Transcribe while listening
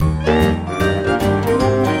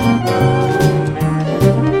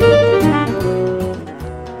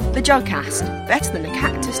Jogcast, better than a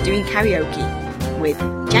cactus doing karaoke, with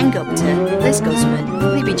Jen Gupta, Liz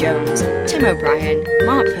Guzman, Libby Jones, Tim O'Brien,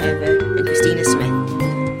 Mark Perver and Christina Smith.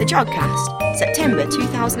 The Jogcast, September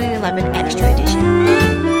 2011 Extra Edition.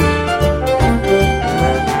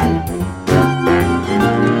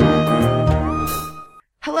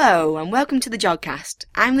 Hello and welcome to the Jogcast.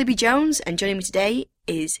 I'm Libby Jones and joining me today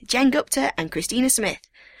is Jen Gupta and Christina Smith.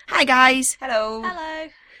 Hi guys. Hello. Hello.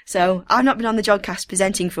 So I've not been on the Jogcast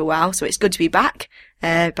presenting for a while, so it's good to be back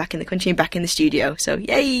in the country and back in the studio. So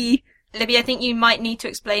yay! Libby, I think you might need to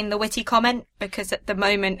explain the witty comment because at the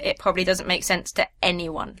moment it probably doesn't make sense to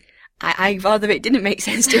anyone. I'd rather it didn't make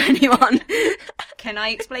sense to anyone. Can I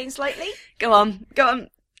explain slightly? Go on.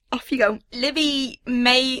 Off you go. Libby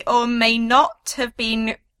may or may not have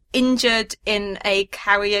been injured in a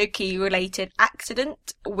karaoke-related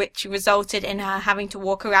accident, which resulted in her having to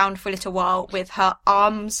walk around for a little while with her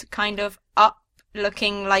arms kind of up,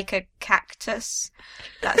 looking like a cactus.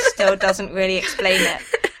 That still doesn't really explain it.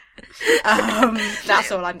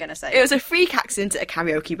 That's all I'm going to say. It was a freak accident at a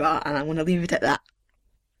karaoke bar, and I want to leave it at that.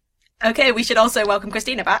 Okay, we should also welcome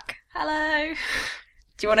Christina back. Hello.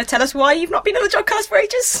 Do you want to tell us why you've not been on the Jogcast for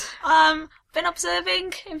ages? Been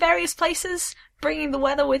observing in various places, bringing the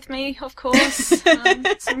weather with me, of course.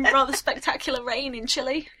 Some rather spectacular rain in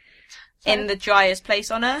Chile. So, in the driest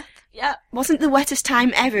place on Earth? Yeah. Wasn't the wettest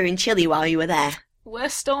time ever in Chile while you were there?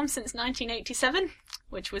 Worst storm since 1987,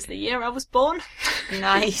 which was the year I was born.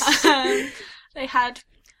 Nice. They had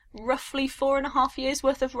roughly 4.5 years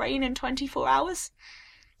worth of rain in 24 hours.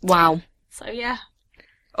 Wow. So yeah.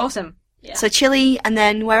 Awesome. Yeah. So Chile, and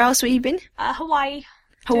then where else have you been? Hawaii.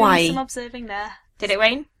 Hawaii. Doing some observing there. Did it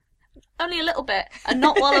rain? Only a little bit, and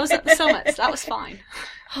not while I was at the summit, so that was fine.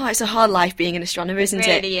 Oh, it's a hard life being an astronomer, isn't it?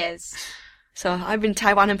 It really is. So I've been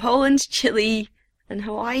Taiwan and Poland, Chile and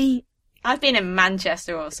Hawaii. I've been in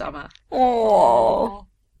Manchester all summer. Oh.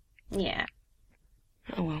 Yeah.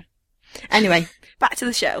 Oh well. Anyway, back to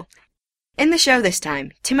the show. In the show this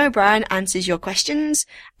time, Tim O'Brien answers your questions,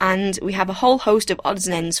 and we have a whole host of odds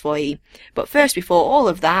and ends for you. But first, before all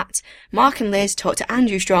of that, Mark and Liz talk to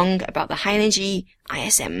Andrew Strong about the high energy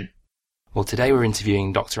ISM. Well, today we're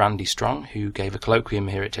interviewing Dr. Andy Strong, who gave a colloquium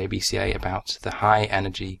here at JBCA about the high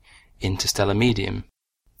energy interstellar medium.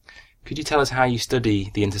 Could you tell us how you study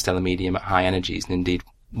the interstellar medium at high energies, and indeed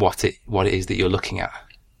what it is that you're looking at?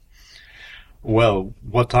 Well,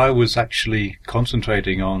 what I was actually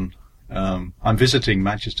concentrating on, I'm visiting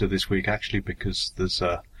Manchester this week actually because there's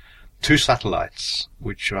 2 satellites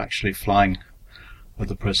which are actually flying at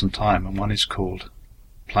the present time, and one is called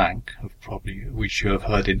Planck, which you have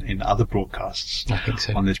heard in other broadcasts I think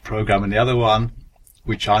so. on this program, and the other one,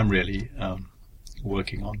 which I'm really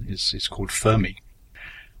working on, is called Fermi.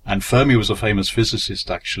 And Fermi was a famous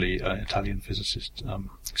physicist, actually, an Italian physicist,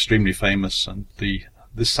 extremely famous, and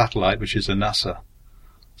this satellite, which is a NASA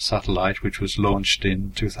satellite, which was launched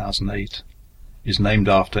in 2008, is named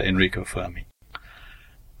after Enrico Fermi.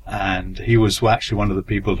 And he was actually one of the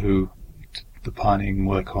people who did the pioneering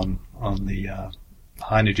work on the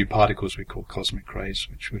high energy particles we call cosmic rays,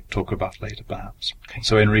 which we'll talk about later perhaps. Okay.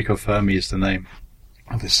 So Enrico Fermi is the name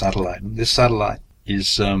of this satellite. And this satellite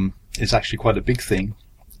is actually quite a big thing,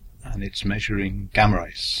 and it's measuring gamma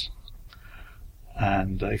rays.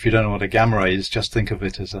 And if you don't know what a gamma ray is, just think of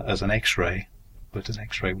it as an X-ray, but an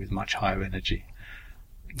X-ray with much higher energy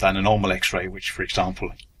than a normal X-ray, which, for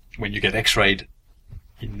example, when you get X-rayed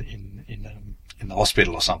in the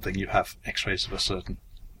hospital or something, you have X-rays of a certain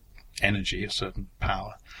energy, a certain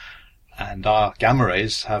power, and our gamma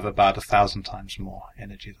rays have about 1,000 times more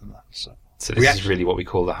energy than that. So this is really what we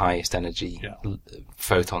call the highest energy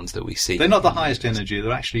photons that we see. They're not the highest energy;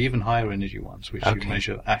 they're actually even higher energy ones, which you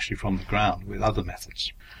measure actually from the ground with other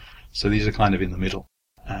methods. So these are kind of in the middle,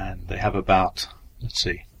 and they have about, let's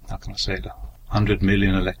see, how can I say it, 100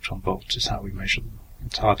 million electron volts is how we measure them.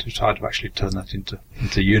 It's hard to actually turn that into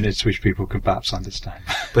units which people can perhaps understand.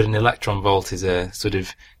 But an electron volt is a sort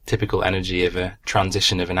of typical energy of a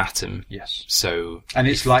transition of an atom. Yes. So, and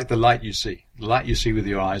it's like the light you see. The light you see with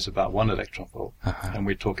your eyes is about 1 electron volt, and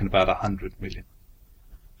we're talking about 100 million.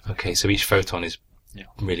 Okay, so each photon is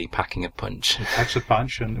really packing a punch. It packs a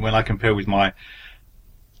punch, and when I compare with my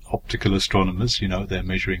optical astronomers, they're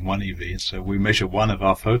measuring 1 eV, and so we measure one of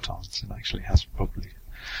our photons. It actually has probably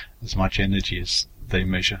as much energy as they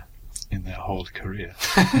measure in their whole career.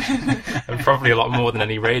 And probably a lot more than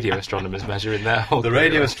any radio astronomers measure in their whole career. The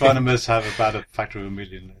radio astronomers have about a factor of 1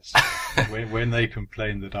 million less. When they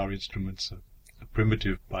complain that our instruments are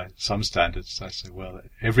primitive by some standards, I say, well,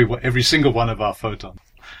 every single one of our photons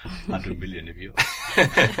 100 million of yours.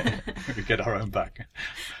 We get our own back.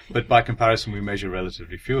 But by comparison, we measure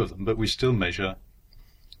relatively few of them, but we still measure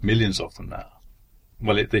millions of them now.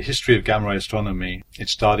 Well, the history of gamma ray astronomy, it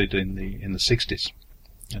started in the 60s,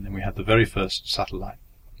 and then we had the very first satellite.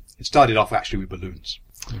 It started off actually with balloons.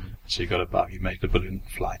 Mm-hmm. So you made the balloon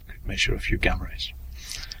fly, could measure a few gamma rays.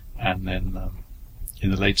 And then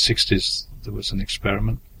in the late 60s, there was an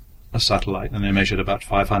experiment, a satellite, and they measured about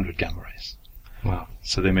 500 gamma rays. Wow.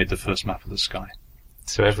 So they made the first map of the sky.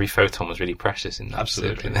 So every photon was really precious in that.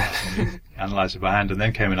 Absolutely. Analysed it by hand. And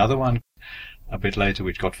then came another one a bit later,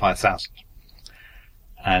 which got 5,000.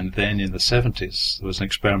 And then in the 70s, there was an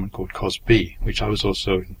experiment called COS-B, which I was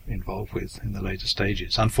also involved with in the later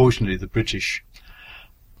stages. Unfortunately, the British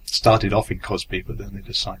started off in COS-B, but then they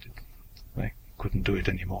decided they couldn't do it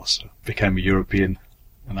anymore, so it became a European,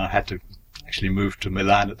 and I had to actually move to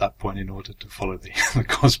Milan at that point in order to follow the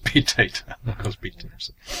COS-B data, the COS-B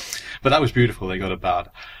teams. But that was beautiful. They got about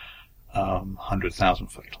 100,000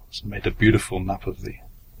 photons and made a beautiful map of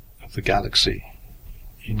the galaxy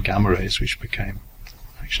in gamma rays, which became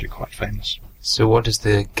actually quite famous. So what does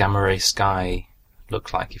the gamma ray sky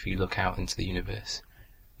look like if you look out into the universe?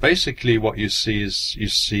 Basically what you see is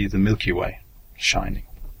the Milky Way shining.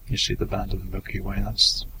 You see the band of the Milky Way.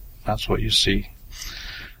 That's what you see.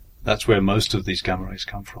 That's where most of these gamma rays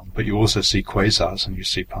come from. But you also see quasars and you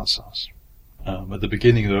see pulsars. At the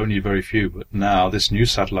beginning there were only very few, but now this new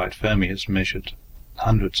satellite Fermi has measured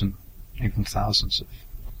hundreds and even thousands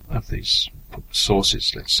of these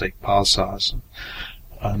sources, let's say pulsars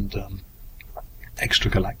and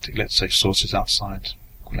extragalactic, let's say, sources outside,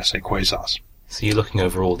 let's say quasars. So you're looking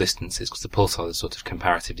over all distances, because the pulsars are sort of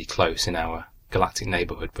comparatively close in our galactic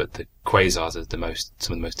neighbourhood, but the quasars are some of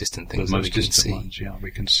the most distant things that we can see. Ones, yeah.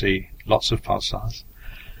 We can see lots of pulsars,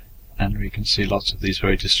 and we can see lots of these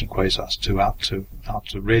very distant quasars out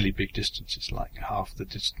to really big distances, like half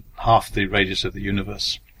the radius of the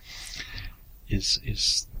universe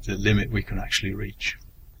is the limit we can actually reach.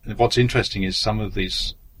 And what's interesting is some of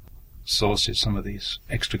these sources, some of these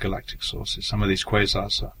extragalactic sources, some of these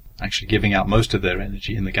quasars are actually giving out most of their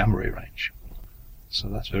energy in the gamma ray range. So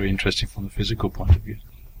that's very interesting from the physical point of view.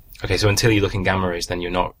 Okay, so until you look in gamma rays, then you're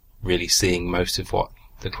not really seeing most of what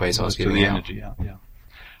the quasars are giving out. Energy, yeah.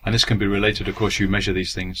 And this can be related, of course, you measure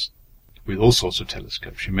these things with all sorts of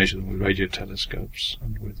telescopes. You measure them with radio telescopes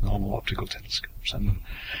and with normal optical telescopes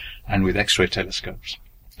and with X-ray telescopes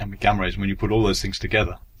and with gamma rays. When you put all those things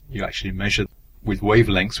together, you actually measure with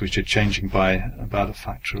wavelengths which are changing by about a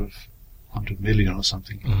factor of 100 million or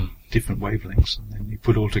something, different wavelengths, and then you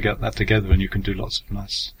put that together and you can do lots of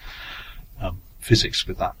nice physics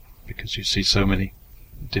with that, because you see so many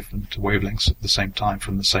different wavelengths at the same time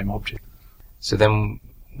from the same object. So then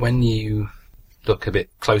when you look a bit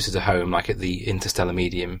closer to home, like at the interstellar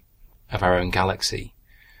medium of our own galaxy,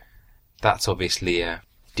 that's obviously a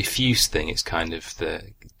diffuse thing. It's kind of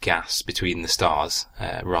the gas between the stars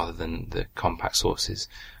rather than the compact sources.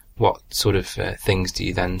 What sort of things do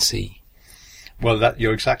you then see? Well,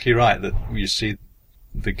 you're exactly right, that you see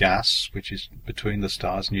the gas which is between the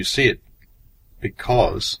stars, and you see it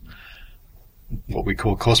because what we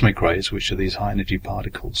call cosmic rays, which are these high energy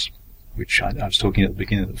particles, which I was talking at the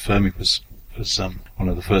beginning that Fermi was one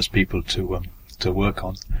of the first people to work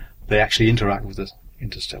on. They actually interact with the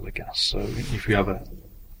interstellar gas. So if you have a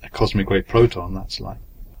cosmic ray proton, that's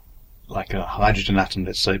like a hydrogen atom,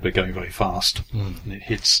 let's say, but going very fast, and it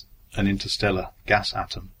hits an interstellar gas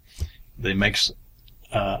atom. They makes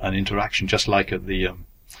an interaction, just like at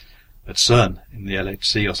CERN in the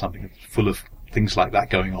LHC or something, full of things like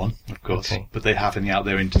that going on, of course. Okay. But they happen out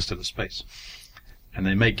there in interstellar space, and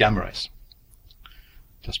they make gamma rays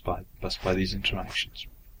just by these interactions.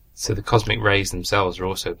 So the cosmic rays themselves are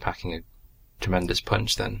also packing a tremendous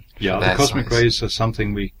punch, then. Yeah, the cosmic rays are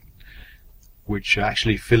something which are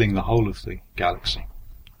actually filling the whole of the galaxy.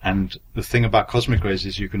 And the thing about cosmic rays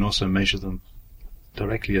is you can also measure them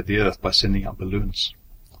directly at the Earth by sending up balloons.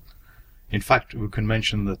 In fact, we can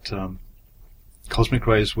mention that cosmic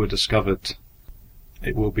rays were discovered.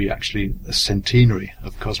 It will be actually a centenary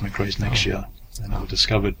of cosmic rays next year, and they were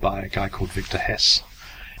discovered by a guy called Victor Hess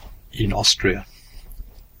in Austria.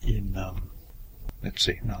 Let's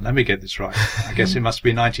see. Now, let me get this right. I guess it must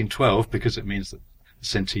be 1912, because it means that the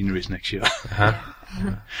centenary is next year.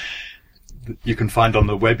 You can find on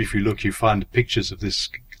the web, if you look, you find pictures of this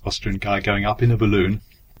Austrian guy going up in a balloon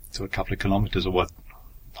to a couple of kilometers, or what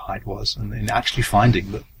the height was, and then actually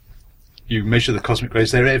finding that you measure the cosmic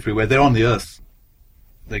rays, they're everywhere. They're on the Earth.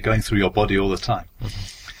 They're going through your body all the time.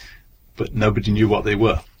 But nobody knew what they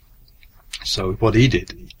were. So what he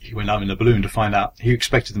did, he went up in a balloon to find out. He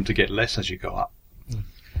expected them to get less as you go up.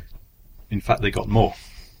 In fact, they got more.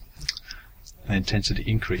 The intensity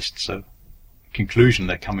increased. So, conclusion,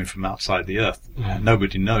 they're coming from outside the Earth. And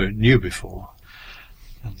nobody knew before.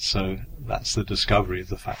 And so that's the discovery of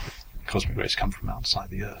the fact that cosmic rays come from outside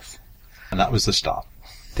the Earth. And that was the start.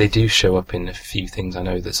 They do show up in a few things. I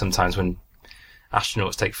know that sometimes when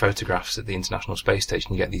astronauts take photographs at the International Space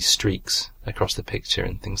Station, you get these streaks across the picture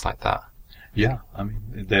and things like that. Yeah, I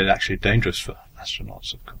mean, they're actually dangerous for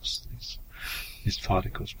astronauts, of course, these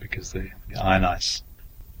particles, because they ionize.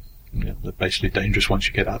 You know, they're basically dangerous once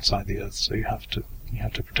you get outside the Earth, so you have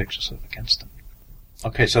to protect yourself against them.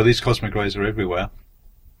 Okay, so these cosmic rays are everywhere,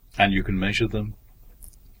 and you can measure them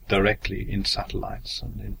directly in satellites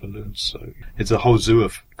and in balloons. So it's a whole zoo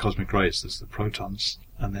of cosmic rays. There's the protons,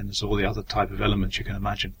 and then there's all the other type of elements you can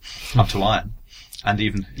imagine, up to iron, and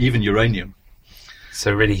even uranium.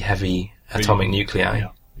 So really heavy atomic nuclei. Yeah,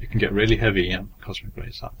 you can get really heavy cosmic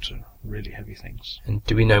rays up to really heavy things. And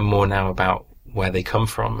do we know more now about where they come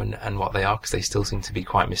from and what they are? Because they still seem to be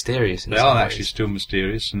quite mysterious in some ways. They are actually still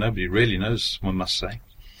mysterious, and nobody really knows, one must say.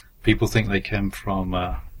 People think they came from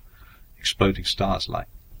exploding stars, like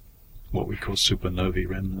what we call supernovae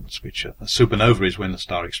remnants, which a supernova is when the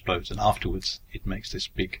star explodes, and afterwards it makes this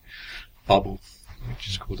big bubble, which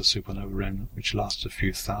is called a supernova remnant, which lasts a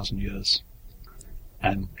few thousand years.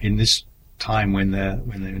 And in this time, when they're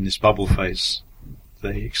in this bubble phase,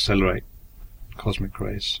 they accelerate cosmic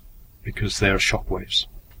rays because they are shock waves,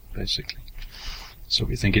 basically. So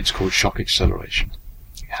we think it's called shock acceleration.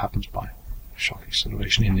 It happens by shock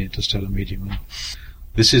acceleration in the interstellar medium. And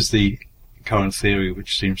this is the current theory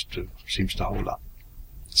which seems to hold up.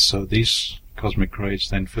 So these cosmic rays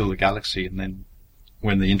then fill the galaxy, and then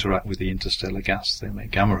when they interact with the interstellar gas, they make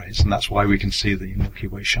gamma rays, and that's why we can see the Milky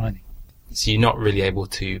Way shining. So you're not really able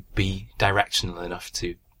to be directional enough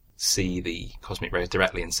to see the cosmic rays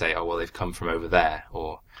directly and say, oh, well, they've come from over there,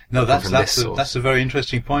 or no, that's a very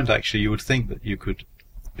interesting point. Actually, you would think that you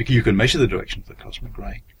can measure the direction of the cosmic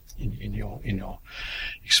ray in your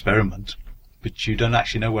experiment, but you don't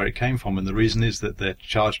actually know where it came from, and the reason is that they're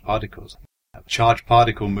charged particles. A charged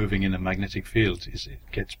particle moving in a magnetic field it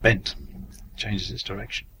gets bent, changes its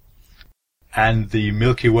direction, and the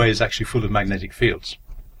Milky Way is actually full of magnetic fields.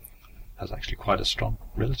 Has actually quite a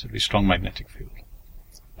relatively strong magnetic field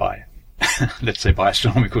by, let's say, by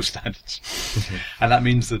astronomical standards. And that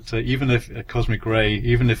means that even if a cosmic ray,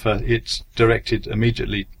 even if it's directed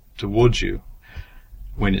immediately towards you,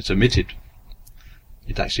 when it's emitted,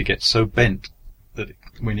 it actually gets so bent that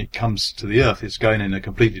when it comes to the Earth, it's going in a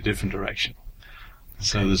completely different direction. Okay.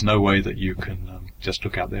 So there's no way that you can just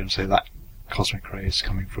look out there and say that cosmic ray is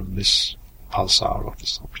coming from this pulsar of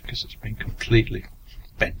this object, because it's been completely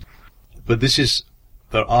bent. But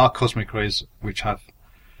there are cosmic rays which have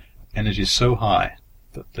energy so high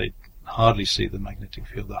that they hardly see the magnetic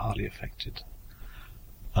field, they're hardly affected.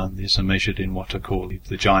 And these are measured in what are called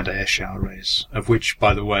the giant air shower rays, of which,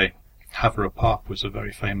 by the way, Havelock Park was a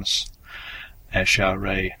very famous air shower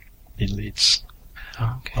ray in Leeds.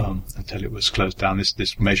 Until it was closed down.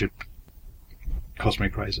 This measured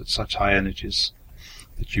cosmic rays at such high energies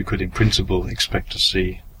that you could, in principle, expect to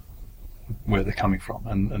see where they're coming from.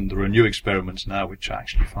 And there are new experiments now which are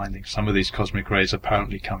actually finding some of these cosmic rays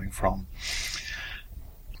apparently coming from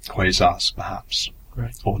quasars, perhaps,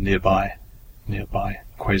 right, or nearby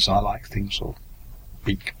quasar-like things, or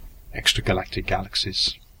big extragalactic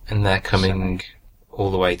galaxies. And they're coming all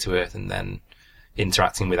the way to Earth and then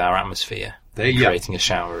interacting with our atmosphere, creating a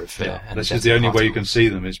shower of energetic This is the only way you can particles. see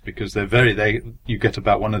them, is because you get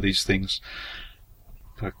about one of these things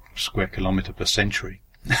per square kilometre per century.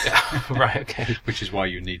 Right, okay. Which is why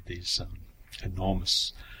you need these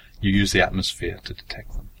enormous... You use the atmosphere to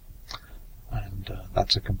detect them. And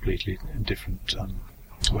that's a completely different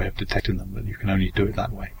way of detecting them, but you can only do it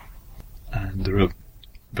that way. And there are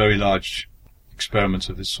very large experiments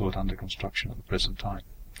of this sort under construction at the present time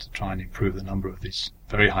to try and improve the number of these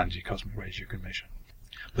very high energy cosmic rays you can measure.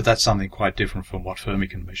 But that's something quite different from what Fermi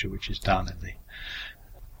can measure, which is down in the,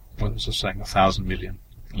 what was I saying, 1,000 million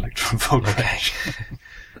electron volt range.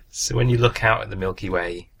 So when you look out at the Milky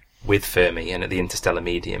Way with Fermi and at the interstellar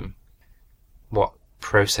medium, what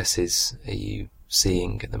processes are you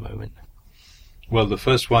seeing at the moment? Well, the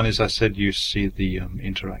first one is, I said, you see the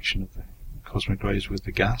interaction of the cosmic rays with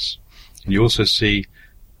the gas. And you also see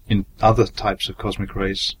in other types of cosmic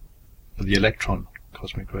rays, the electron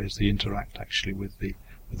cosmic rays, they interact actually with the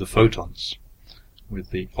photons,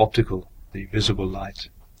 with the optical, the visible light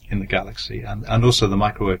in the galaxy, and also the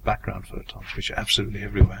microwave background photons, which are absolutely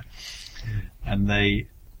everywhere. And they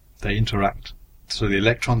interact. So the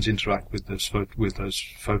electrons interact with those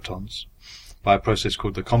photons by a process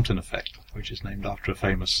called the Compton effect, which is named after a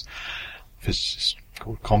famous physicist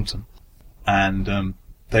called Compton. And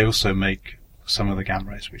they also make some of the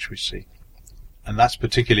gamma rays which we see. And that's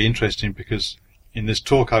particularly interesting because in this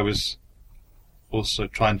talk I was also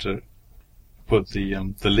trying to put the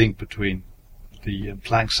link between the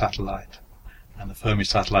Planck satellite and the Fermi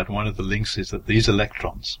satellite. One of the links is that these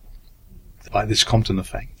electrons, by this Compton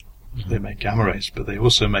effect, they make gamma rays, but they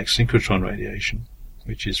also make synchrotron radiation,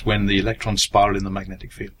 which is when the electrons spiral in the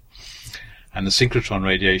magnetic field. And the synchrotron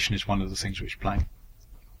radiation is one of the things which Planck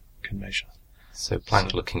can measure. So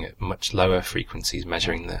Planck, looking at much lower frequencies,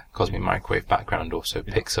 measuring the cosmic microwave background, also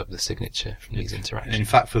picks up the signature from these interactions. In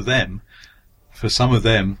fact, for some of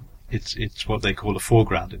them, it's what they call a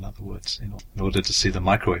foreground, in other words. In order to see the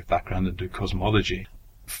microwave background and do cosmology,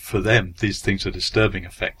 for them, these things are disturbing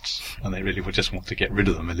effects, and they really would just want to get rid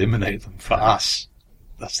of them, eliminate them. For us,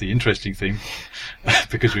 that's the interesting thing,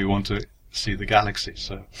 because we want to see the galaxy.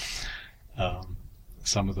 So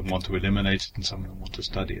some of them want to eliminate it, and some of them want to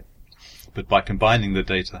study it. But by combining the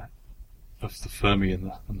data of the Fermi and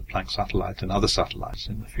the Planck satellite and other satellites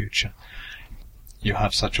in the future, you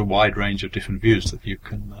have such a wide range of different views that you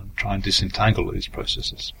can try and disentangle these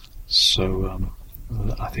processes. So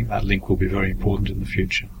I think that link will be very important in the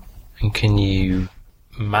future. And can you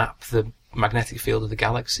map the magnetic field of the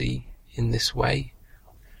galaxy in this way?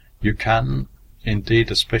 You can,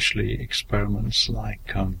 indeed, especially experiments like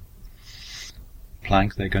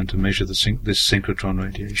Planck. They're going to measure this synchrotron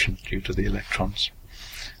radiation due to the electrons,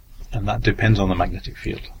 and that depends on the magnetic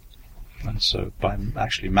field. And so by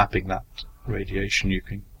actually mapping that radiation, you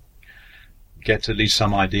can get at least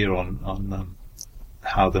some idea on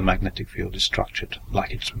how the magnetic field is structured,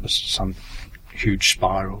 like it's some huge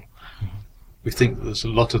spiral. Mm-hmm. We think that there's a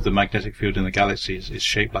lot of the magnetic field in the galaxy is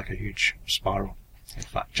shaped like a huge spiral. In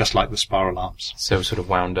fact, just like the spiral arms. So sort of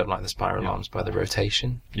wound up like the spiral arms by the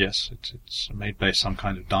rotation? Yes, it's made by some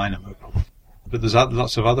kind of dynamo probably. But there's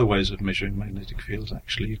lots of other ways of measuring magnetic fields,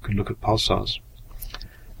 actually. You can look at pulsars,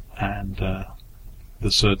 and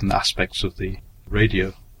there's certain aspects of the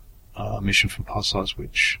radio emission from pulsars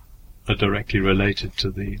which are directly related to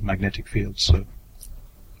the magnetic field, so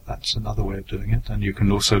that's another way of doing it. And you can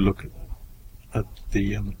also look at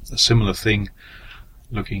a similar thing,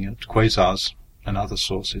 looking at quasars and other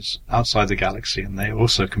sources outside the galaxy, and they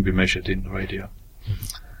also can be measured in the radio. Mm-hmm.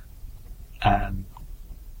 And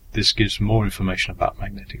this gives more information about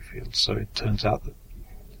magnetic fields. So it turns out that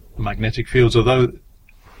magnetic fields, although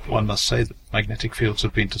one must say that magnetic fields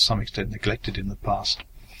have been to some extent neglected in the past,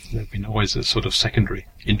 they've been always a sort of secondary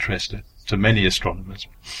interest to many astronomers.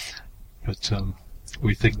 But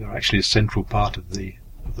we think they're actually a central part of the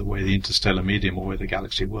way the interstellar medium or where the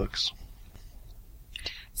galaxy works.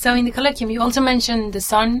 So in the colloquium, you also mentioned the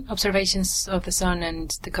sun, observations of the sun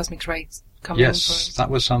and the cosmic rays coming. Yes, that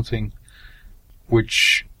was something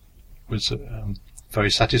which was very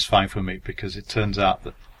satisfying for me, because it turns out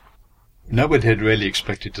that nobody had really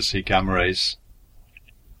expected to see gamma rays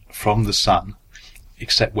from the sun,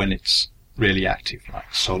 except when it's really active,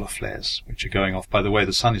 like solar flares, which are going off. By the way,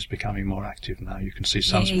 the sun is becoming more active now. You can see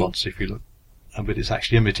sunspots if you look. But it's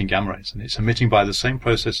actually emitting gamma rays, and it's emitting by the same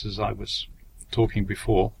process as I was talking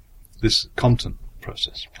before, this Compton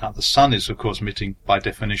process. Now, the sun is, of course, emitting, by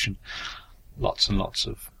definition, lots and lots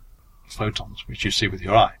of photons, which you see with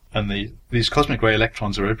your eye. And these cosmic ray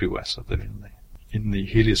electrons are everywhere, so they're in the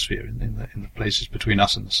heliosphere, in the places between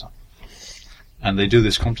us and the sun. And they do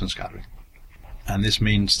this Compton scattering. And this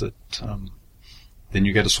means that then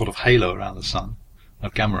you get a sort of halo around the sun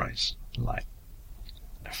of gamma rays, like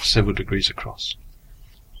several degrees across.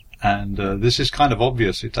 And this is kind of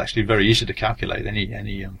obvious. It's actually very easy to calculate.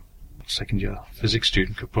 Any second-year physics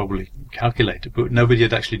student could probably calculate it, but nobody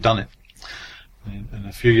had actually done it. And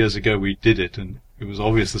a few years ago we did it, and it was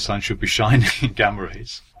obvious the sun should be shining in gamma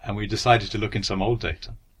rays. And we decided to look in some old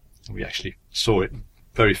data. And we actually saw it,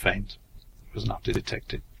 very faint. It was enough to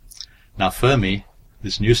detect it. Now Fermi,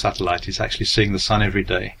 this new satellite, is actually seeing the sun every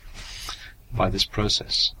day by this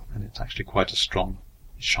process. And it's actually quite it's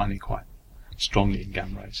shining quite strongly in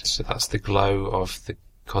gamma rays. So that's the glow of the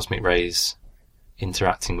cosmic rays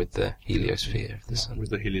interacting with the heliosphere of the sun. With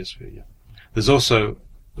the heliosphere, yeah. There's also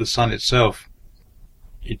the sun itself.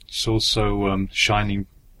 It's also shining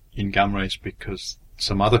in gamma rays because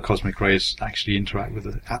some other cosmic rays actually interact with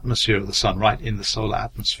the atmosphere of the sun, right in the solar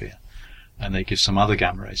atmosphere, and they give some other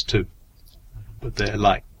gamma rays too. But they're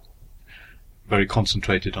like very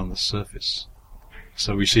concentrated on the surface.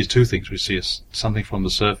 So we see two things. We see something from the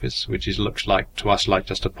surface, which looks like to us like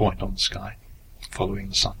just a point on the sky, following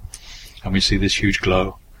the sun, and we see this huge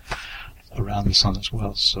glow around the sun as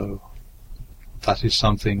well. So that is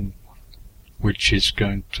something which is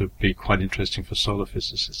going to be quite interesting for solar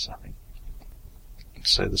physicists, I think.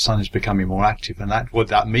 So the sun is becoming more active, and what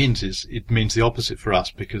that means is it means the opposite for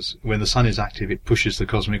us, because when the sun is active, it pushes the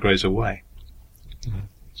cosmic rays away.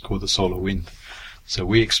 It's called the solar wind. So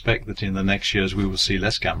we expect that in the next years we will see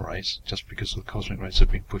less gamma rays, just because the cosmic rays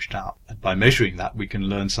have been pushed out. And by measuring that, we can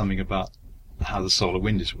learn something about how the solar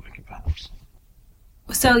wind is working, perhaps.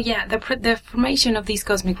 So yeah, the formation of these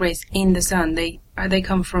cosmic rays in the sun, they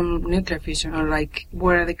come from nuclear fusion, or like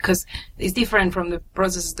where are they? Because it's different from the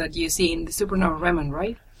processes that you see in the supernova Raman,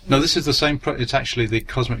 right? No, this is the same. It's actually the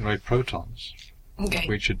cosmic ray protons, Okay.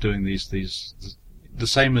 which are doing these the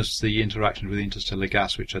same as the interaction with interstellar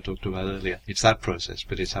gas, which I talked about earlier. It's that process,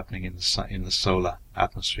 but it's happening in the solar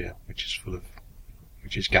atmosphere, which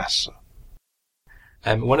is gas. So.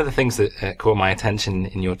 One of the things that caught my attention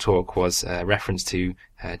in your talk was a reference to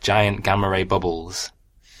giant gamma ray bubbles,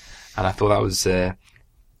 and I thought that was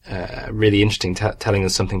really interesting, telling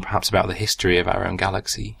us something perhaps about the history of our own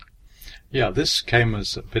galaxy. Yeah, this came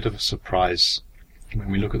as a bit of a surprise. When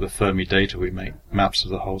we look at the Fermi data, we make maps of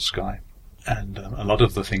the whole sky, and a lot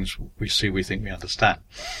of the things we see we think we understand.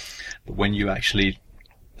 But when you actually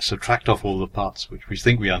subtract off all the parts which we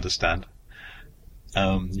think we understand,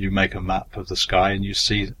 you make a map of the sky and you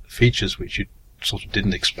see features which you sort of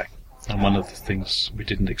didn't expect. And one of the things we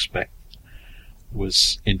didn't expect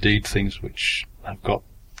was indeed things which have got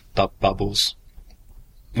bubbles.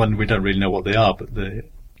 Well, we don't really know what they are, but the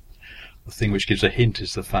thing which gives a hint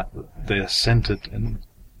is the fact that they are centered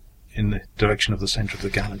in the direction of the center of the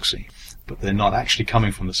galaxy. But they're not actually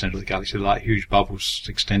coming from the center of the galaxy. They're like huge bubbles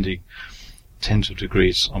extending tens of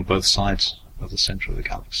degrees on both sides of the center of the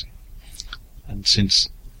galaxy. And since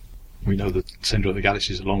we know the center of the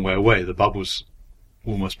galaxy is a long way away, the bubbles,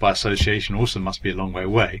 almost by association, also must be a long way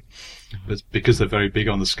away. But because they're very big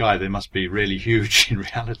on the sky, they must be really huge in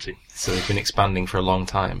reality. So they've been expanding for a long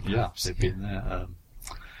time. Perhaps. Yeah, they've been there.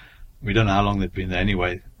 We don't know how long they've been there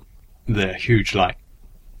anyway. They're huge, like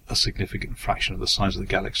a significant fraction of the size of the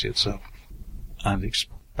galaxy itself, and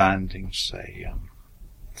expanding, say,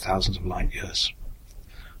 thousands of light years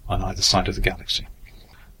on either side of the galaxy.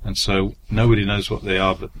 And so nobody knows what they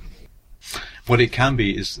are, but what it can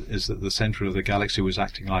be is that the center of the galaxy was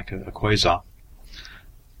acting like a quasar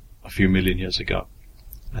a few million years ago.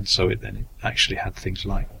 And so it actually had things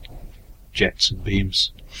like jets and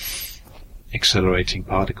beams accelerating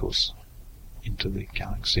particles into the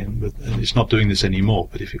galaxy. And it's not doing this anymore,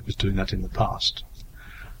 but if it was doing that in the past,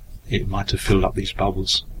 it might have filled up these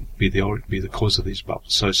bubbles, be the cause of these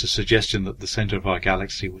bubbles. So it's a suggestion that the center of our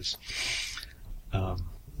galaxy was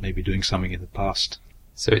maybe doing something in the past.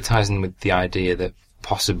 So it ties in with the idea that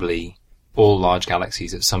possibly all large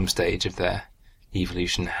galaxies at some stage of their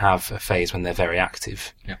evolution have a phase when they're very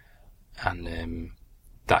active. Yeah. And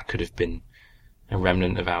that could have been a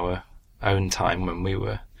remnant of our own time when we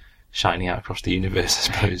were shining out across the universe,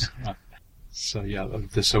 I suppose. Right. So yeah,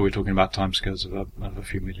 so we're talking about timescales of a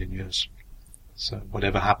few million years. So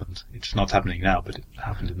whatever happened, it's not happening now, but it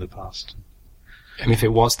happened in the past. I mean, if it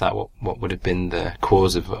was that, what would have been the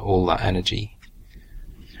cause of all that energy?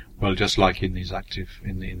 Well, just like in these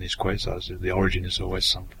these quasars, the origin is always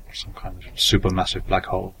some kind of supermassive black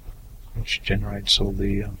hole, which generates all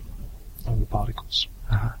the particles.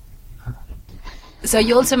 Uh-huh. So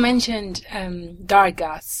you also mentioned dark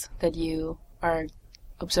gas that you are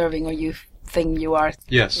observing, or you think you are.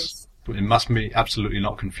 Yes, but it must be absolutely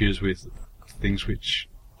not confused with things which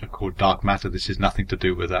are called dark matter. This is nothing to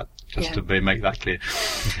do with that, just to make that clear.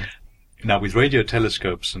 Now, with radio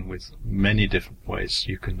telescopes and with many different ways,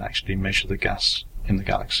 you can actually measure the gas in the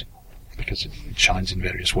galaxy, because it shines in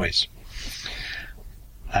various ways.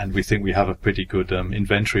 And we think we have a pretty good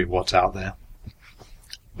inventory of what's out there.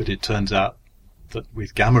 But it turns out that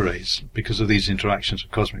with gamma rays, because of these interactions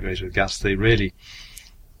of cosmic rays with gas, they really,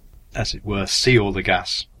 as it were, see all the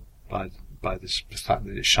gas by the fact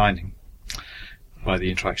that it's shining, by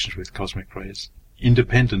the interactions with cosmic rays,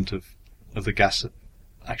 independent of the gas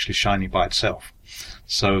actually shining by itself.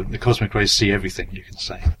 So the cosmic rays see everything, you can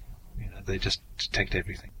say. They just detect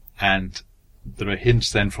everything. And there are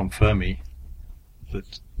hints then from Fermi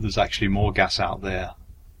that there's actually more gas out there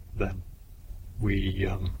than we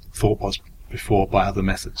thought was before by other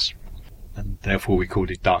methods. And therefore we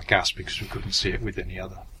called it dark gas, because we couldn't see it with any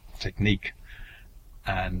other technique.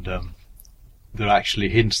 And there are actually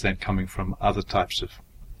hints then coming from other types of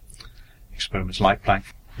experiments like Planck,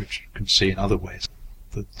 which you can see in other ways,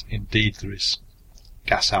 that indeed there is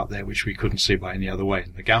gas out there which we couldn't see by any other way.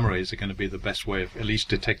 And the gamma rays are going to be the best way of at least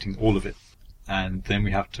detecting all of it. And then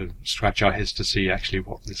we have to scratch our heads to see actually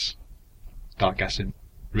what this dark gas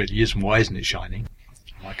really is, and why isn't it shining?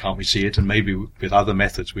 Why can't we see it? And maybe with other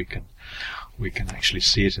methods we can actually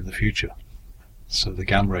see it in the future. So the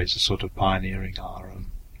gamma rays are sort of pioneering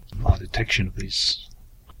our detection of these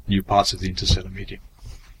new parts of the interstellar medium.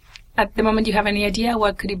 At the moment, you have any idea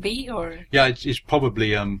what could it be, or? Yeah, it's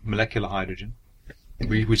probably molecular hydrogen.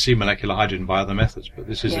 We see molecular hydrogen by other methods, but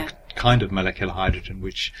this is a kind of molecular hydrogen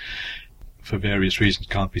which, for various reasons,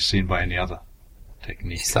 can't be seen by any other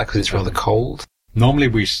technique. Is that because it's rather cold? Normally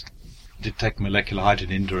we detect molecular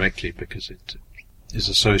hydrogen indirectly because it is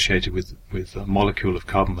associated with a molecule of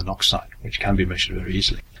carbon monoxide, which can be measured very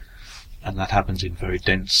easily. And that happens in very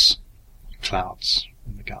dense clouds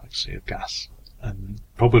in the galaxy of gas. And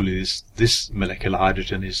probably this molecular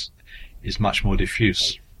hydrogen is much more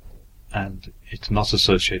diffuse, and it's not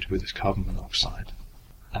associated with this carbon monoxide.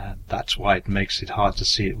 And that's why it makes it hard to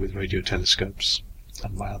see it with radio telescopes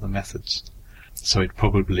and by other methods. So it's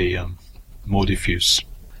probably more diffuse,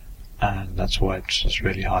 and that's why it's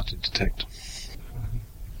really hard to detect.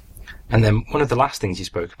 And then one of the last things you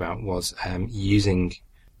spoke about was using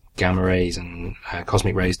gamma rays and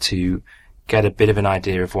cosmic rays to get a bit of an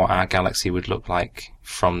idea of what our galaxy would look like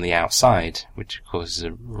from the outside, which of course is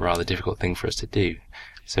a rather difficult thing for us to do.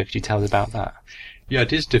 So could you tell us about that? Yeah,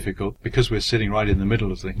 it is difficult because we're sitting right in the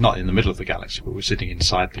middle of not in the middle of the galaxy, but we're sitting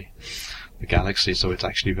inside the galaxy, so it's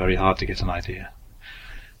actually very hard to get an idea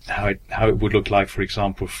how it would look like, for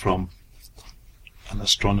example, from an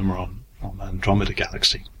astronomer on the Andromeda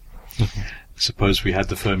galaxy. Suppose we had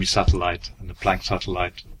the Fermi satellite and the Planck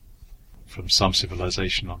satellite from some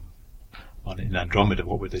civilization in Andromeda.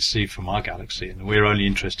 What would they see from our galaxy? And we're only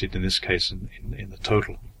interested in this case in the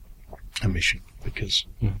total emission, because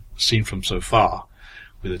seen from so far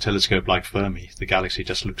with a telescope like Fermi, the galaxy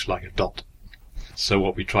just looks like a dot. So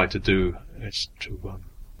what we try to do is to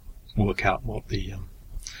work out what the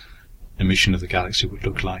emission of the galaxy would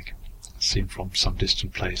look like seen from some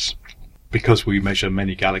distant place. Because we measure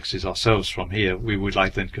many galaxies ourselves from here, we would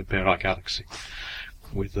like then compare our galaxy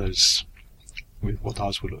with what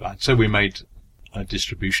ours would look like. So we made a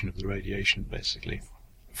distribution of the radiation, basically,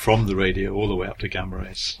 from the radio all the way up to gamma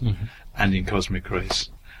rays and in cosmic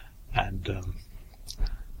rays. And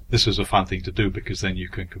this was a fun thing to do, because then you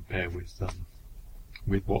can compare with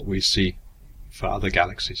what we see for other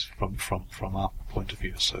galaxies from our point of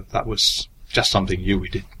view. So that was just something new we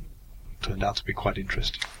did. It turned out to be quite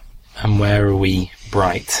interesting. And where are we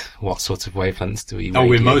bright? What sort of wavelengths do we?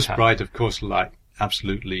 We're most bright, of course, like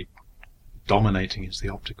absolutely dominating is the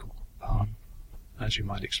optical part, as you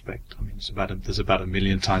might expect. I mean, there's about 1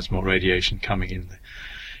 million times more radiation coming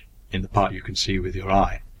in the part you can see with your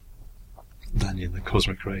eye than in the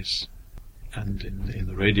cosmic rays, and in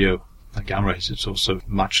the radio and gamma rays it's also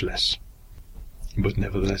much less, but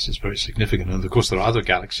nevertheless it's very significant. And of course there are other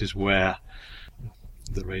galaxies where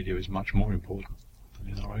the radio is much more important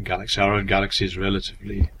than in our own galaxy. Our own galaxy is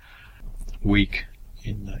relatively weak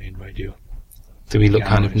in radio. Do we look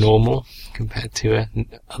kind of normal compared to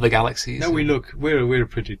other galaxies? No, we're a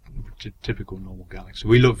pretty typical normal galaxy.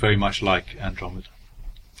 We look very much like Andromeda.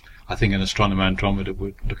 I think an astronomer Andromeda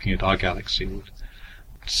looking at our galaxy would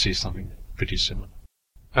see something pretty similar.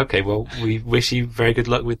 Okay, well, we wish you very good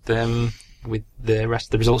luck with the rest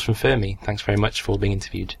of the results from Fermi. Thanks very much for being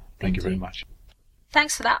interviewed. Thank you very much.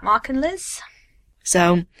 Thanks for that, Mark and Liz.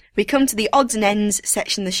 So, we come to the odds and ends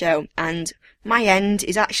section of the show, and my end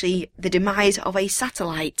is actually the demise of a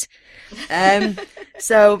satellite.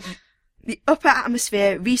 So, the Upper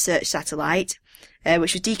Atmosphere Research Satellite,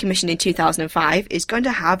 which was decommissioned in 2005, is going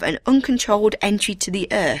to have an uncontrolled entry to the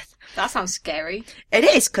Earth. That sounds scary. It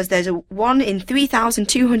is, because there's a 1 in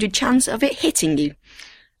 3,200 chance of it hitting you.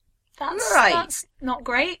 That's not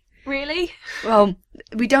great, really. Well,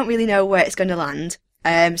 we don't really know where it's going to land.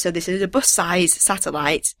 So this is a bus-sized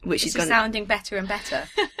satellite, which is going to... sounding better and better.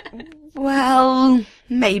 Well,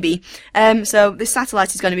 maybe. So this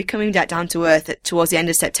satellite is going to be coming down to Earth towards the end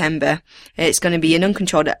of September. It's going to be an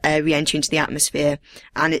uncontrolled re-entry into the atmosphere,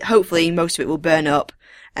 and hopefully most of it will burn up,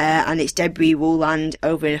 and its debris will land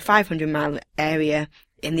over in a 500-mile area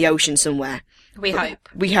in the ocean somewhere. We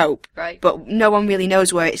hope. Right. But no one really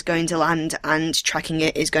knows where it's going to land, and tracking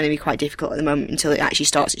it is going to be quite difficult at the moment until it actually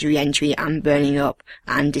starts its re-entry and burning up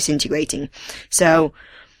and disintegrating. So,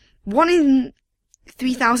 1 in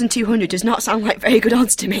 3,200 does not sound like very good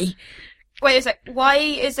odds to me. Wait a sec. Why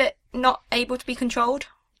is it not able to be controlled?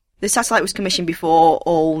 The satellite was commissioned before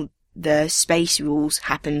all the space rules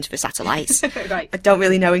happened for satellites. Right. I don't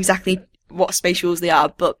really know exactly what space rules they are,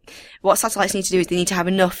 but what satellites need to do is they need to have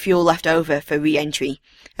enough fuel left over for re-entry,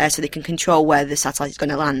 so they can control where the satellite is going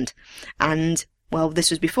to land. And, well, this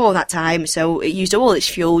was before that time, so it used all its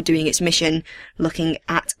fuel doing its mission, looking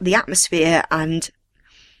at the atmosphere and,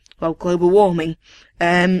 well, global warming.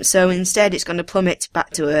 So instead it's going to plummet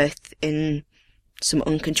back to Earth in some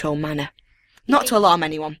uncontrolled manner. Not to alarm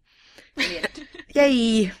anyone. Brilliant.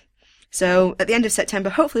 Yay! So, at the end of September,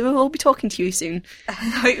 hopefully we'll all be talking to you soon.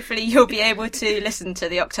 Hopefully you'll be able to listen to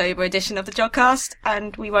the October edition of the Jodcast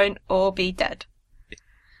and we won't all be dead.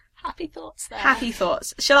 Happy thoughts there. Happy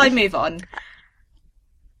thoughts. Shall I move on?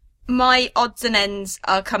 My odds and ends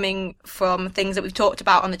are coming from things that we've talked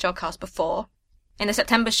about on the Jodcast before. In the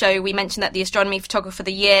September show, we mentioned that the Astronomy Photographer of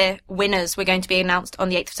the Year winners were going to be announced on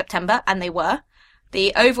the 8th of September, and they were.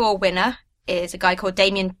 The overall winner is a guy called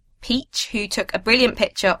Damien Peach, who took a brilliant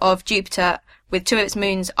picture of Jupiter with two of its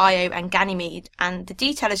moons, Io and Ganymede, and the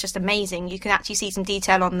detail is just amazing. You can actually see some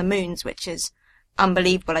detail on the moons, which is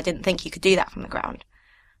unbelievable. I didn't think you could do that from the ground.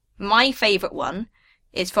 My favourite one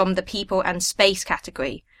is from the People and Space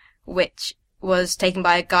category, which was taken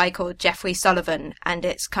by a guy called Jeffrey Sullivan, and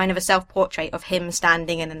it's kind of a self-portrait of him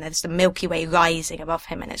standing and then there's the Milky Way rising above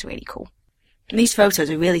him, and it's really cool. These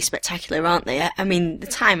photos are really spectacular, aren't they? I mean, the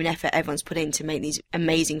time and effort everyone's put in to make these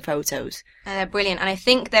amazing photos. And they're brilliant, and I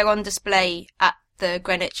think they're on display at the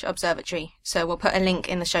Greenwich Observatory, so we'll put a link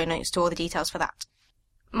in the show notes to all the details for that.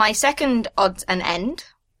 My second odds and end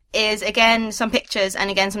is, again, some pictures,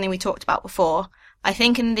 and again, something we talked about before. I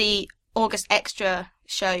think in the August Extra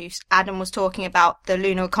shows, Adam was talking about the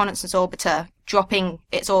Lunar Reconnaissance Orbiter dropping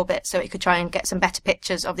its orbit so it could try and get some better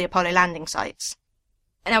pictures of the Apollo landing sites.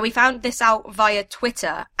 Now, we found this out via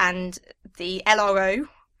Twitter, and the LRO,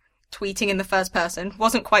 tweeting in the first person,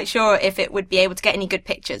 wasn't quite sure if it would be able to get any good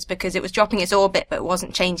pictures because it was dropping its orbit but it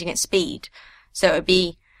wasn't changing its speed. So it would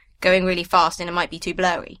be going really fast and it might be too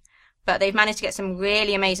blurry. But they've managed to get some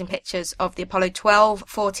really amazing pictures of the Apollo 12,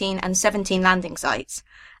 14 and 17 landing sites.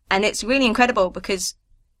 And it's really incredible because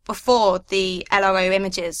before the LRO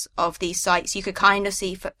images of these sites, you could kind of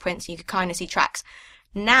see footprints, you could kind of see tracks.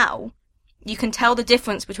 Now, you can tell the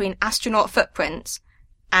difference between astronaut footprints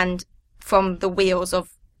and from the wheels of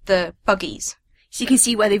the buggies. So you can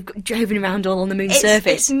see where they've driven around all on the moon's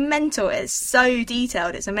surface. It's mental. It's so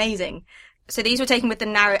detailed. It's amazing. So these were taken with the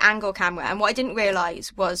narrow angle camera, and what I didn't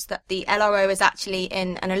realise was that the LRO is actually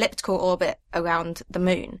in an elliptical orbit around the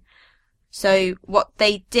moon. So what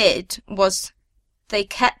they did was they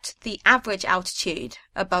kept the average altitude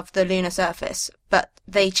above the lunar surface, but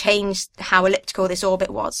they changed how elliptical this orbit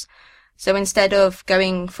was. So instead of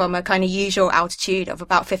going from a kind of usual altitude of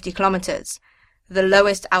about 50 kilometres, the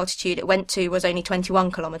lowest altitude it went to was only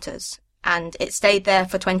 21 kilometres. And it stayed there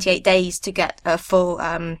for 28 days to get a full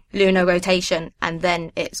lunar rotation, and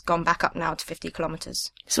then it's gone back up now to 50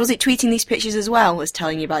 kilometres. So was it tweeting these pictures as well as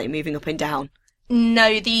telling you about it moving up and down?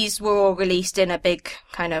 No, these were all released in a big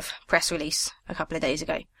kind of press release a couple of days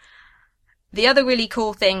ago. The other really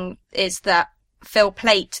cool thing is that Phil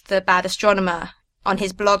Plait, the bad astronomer, on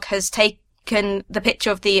his blog has taken the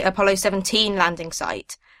picture of the Apollo 17 landing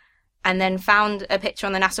site and then found a picture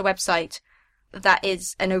on the NASA website that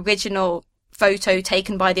is an original photo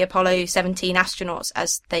taken by the Apollo 17 astronauts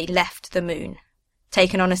as they left the moon,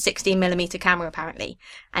 taken on a 16mm camera apparently,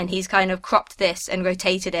 and he's kind of cropped this and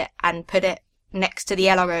rotated it and put it next to the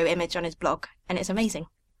LRO image on his blog, and it's amazing.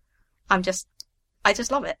 I just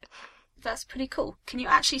love it. That's pretty cool. Can you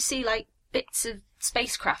actually see like bits of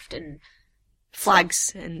spacecraft and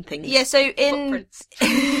flags and things? Yeah, so in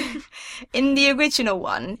footprints? in the original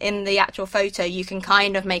one, in the actual photo, you can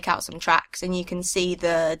kind of make out some tracks and you can see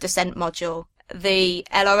the descent module. The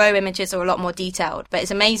LRO images are a lot more detailed, but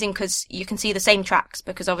it's amazing because you can see the same tracks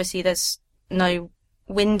because obviously there's no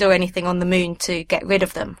wind or anything on the moon to get rid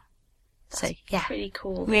of them. So, yeah. Pretty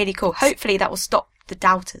cool. Really cool. Hopefully that will stop the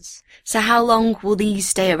doubters. So how long will these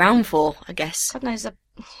stay around for, I guess? God knows,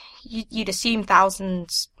 you'd assume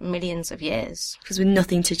thousands, millions of years. Because with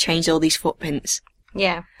nothing to change all these footprints.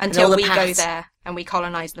 Yeah, until we go paths. there and we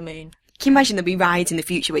colonise the moon. Can you imagine there'll be rides in the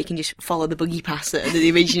future where you can just follow the buggy paths that are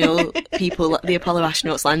the original people, the Apollo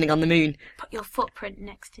astronauts landing on the moon? Put your footprint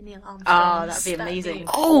next to Neil Armstrong's. Oh, that'd be amazing.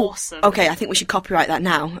 Awesome. Okay, I think we should copyright that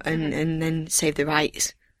now and then save the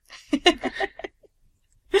rights.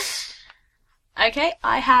 Okay,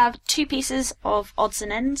 I have two pieces of odds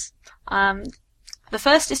and ends. The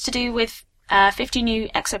first is to do with 50 new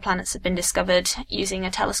exoplanets have been discovered using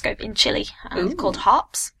a telescope in Chile called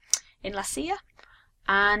HARPS in La Silla.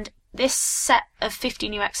 And this set of 50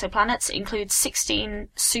 new exoplanets includes 16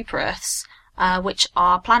 super-Earths, which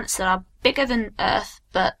are planets that are bigger than Earth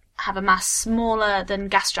but have a mass smaller than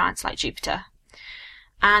gas giants like Jupiter.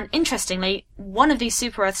 And interestingly, one of these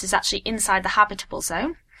super-Earths is actually inside the habitable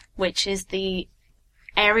zone, which is the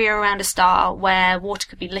area around a star where water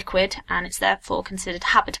could be liquid, and it's therefore considered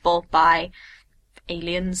habitable by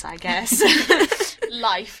aliens, I guess.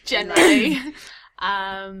 Life, generally.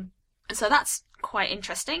 So that's quite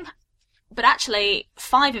interesting. But actually,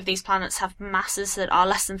 5 of these planets have masses that are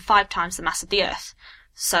less than 5 times the mass of the Earth.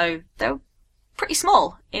 So they're pretty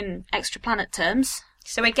small in extraplanet terms.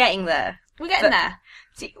 So we're getting there. We're getting there.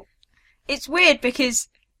 See, it's weird because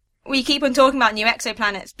we keep on talking about new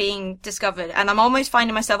exoplanets being discovered, and I'm almost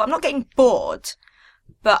finding myself, I'm not getting bored,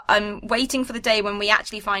 but I'm waiting for the day when we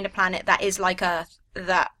actually find a planet that is like Earth,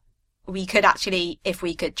 that we could actually, if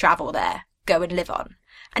we could travel there, go and live on.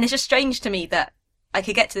 And it's just strange to me that I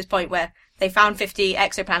could get to this point where they found 50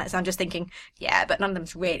 exoplanets, and I'm just thinking, yeah, but none of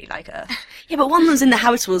them's really like Earth. Yeah, but one of them's in the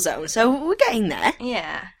habitable zone, so we're getting there.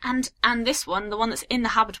 Yeah. And this one, the one that's in the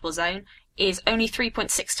habitable zone, is only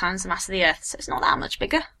 3.6 times the mass of the Earth, so it's not that much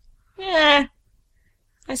bigger. Yeah.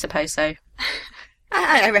 I suppose so.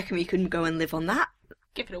 I reckon we could go and live on that.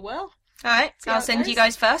 Give it a whirl. Alright, how I'll it send goes. you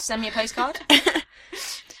guys first. Send me a postcard.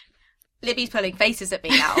 Libby's pulling faces at me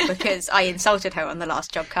now because I insulted her on the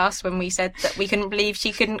last Jobcast when we said that we couldn't believe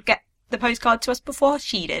she couldn't get the postcard to us before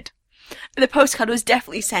she did. The postcard was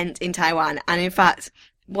definitely sent in Taiwan, and in fact,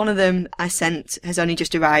 one of them I sent has only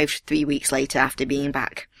just arrived 3 weeks later after being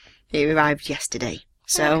back. It arrived yesterday.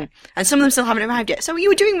 So, and some of them still haven't arrived yet. So you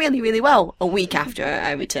were doing really, really well a week after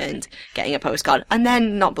I returned getting a postcard, and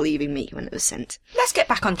then not believing me when it was sent. Let's get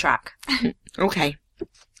back on track. Okay.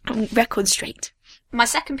 Record straight. My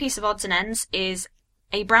second piece of odds and ends is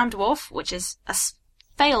a brown dwarf, which is a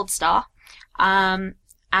failed star. And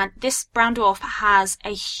this brown dwarf has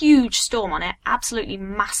a huge storm on it, absolutely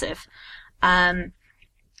massive. And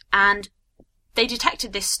they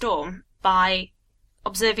detected this storm by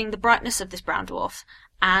observing the brightness of this brown dwarf,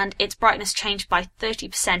 and its brightness changed by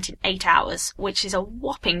 30% in 8 hours, which is a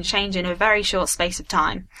whopping change in a very short space of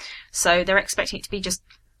time. So they're expecting it to be just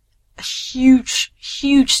a huge,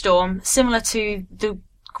 huge storm, similar to the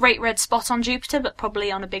Great Red Spot on Jupiter, but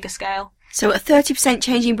probably on a bigger scale. So a 30%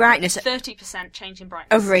 change in brightness 30% change in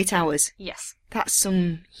brightness. over 8 hours. Yes. That's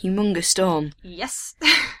some humongous storm. Yes.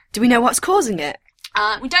 Do we know what's causing it?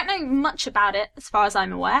 We don't know much about it, as far as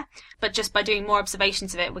I'm aware, but just by doing more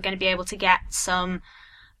observations of it, we're going to be able to get some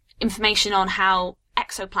information on how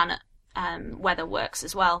exoplanet weather works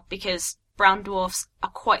as well, because brown dwarfs are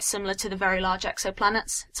quite similar to the very large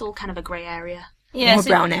exoplanets. It's all kind of a grey area. Yeah, Or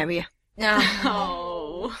brown area. No.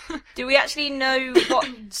 Oh. Do we actually know what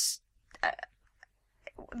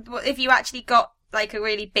if you actually got like a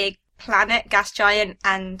really big planet, gas giant,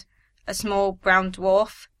 and a small brown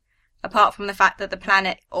dwarf? Apart from the fact that the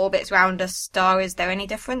planet orbits round a star, is there any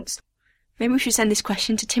difference? Maybe we should send this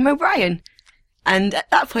question to Tim O'Brien. And at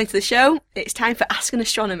that point of the show, it's time for Ask an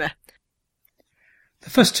Astronomer. The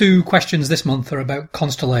first 2 questions this month are about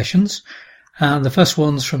constellations. And the first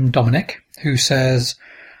one's from Dominic, who says,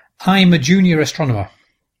 I'm a junior astronomer.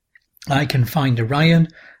 I can find Orion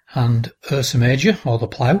and Ursa Major, or the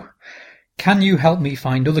Plough. Can you help me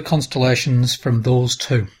find other constellations from those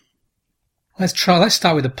 2? Let's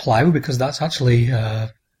start with the Plough, because that's actually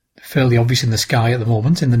fairly obvious in the sky at the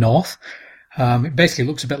moment, in the north. It basically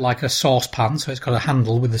looks a bit like a saucepan, so it's got a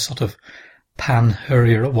handle with a sort of pan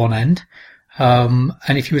area at one end. And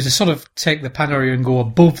if you were to sort of take the pan area and go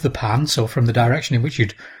above the pan, so from the direction in which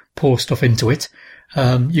you'd pour stuff into it,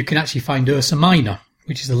 you can actually find Ursa Minor,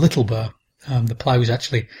 which is the little Bear. The Plough is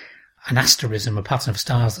actually an asterism, a pattern of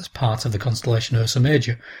stars that's part of the constellation Ursa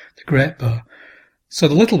Major, the Great Bear. So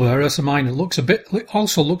the little Bear, Ursa Minor,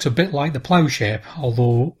 also looks a bit like the Plough shape,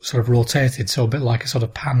 although sort of rotated, so a bit like a sort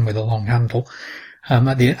of pan with a long handle. And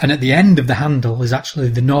at the end of the handle is actually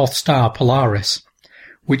the North Star Polaris,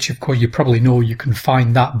 which of course you probably know you can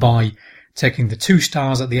find that by taking the 2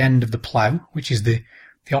 stars at the end of the Plough, which is the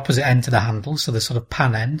opposite end to the handle, so the sort of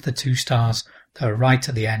pan end, the 2 stars that are right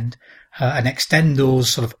at the end, and extend those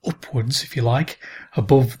sort of upwards, if you like,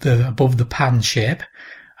 above the pan shape.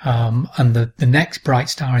 And the next bright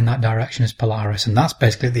star in that direction is Polaris, and that's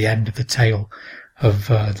basically at the end of the tail of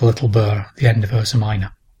the little Bear, the end of Ursa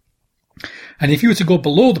Minor. And if you were to go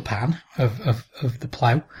below the pan of the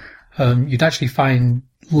Plough, you'd actually find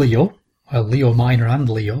Leo, Leo Minor and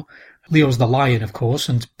Leo. Leo's the lion, of course,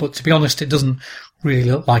 but to be honest, it doesn't really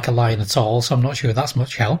look like a lion at all, so I'm not sure that's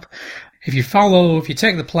much help. If you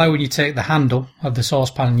take the Plough and you take the handle of the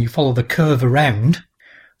saucepan and you follow the curve around,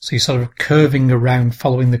 so you're sort of curving around,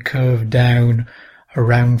 following the curve down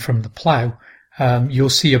around from the Plough, you'll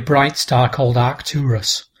see a bright star called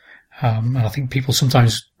Arcturus. And I think people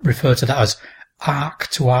sometimes refer to that as arc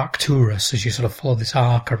to Arcturus, as you sort of follow this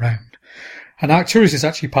arc around. And Arcturus is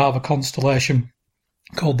actually part of a constellation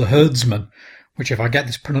called the Herdsman, which, if I get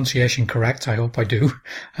this pronunciation correct, I hope I do,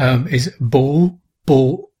 is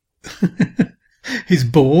is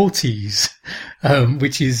Bootes,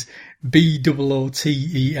 which is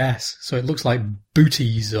Bootes. So it looks like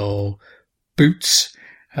booties or boots,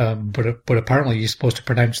 but apparently you're supposed to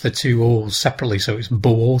pronounce the two O's separately, so it's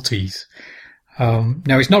Boötes.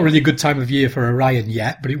 Now, it's not really a good time of year for Orion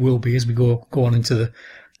yet, but it will be as we go on into the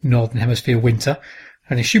Northern Hemisphere winter.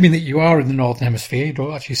 And assuming that you are in the Northern Hemisphere, you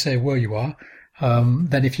don't actually say where you are,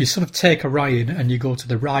 then if you sort of take Orion and you go to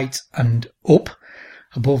the right and up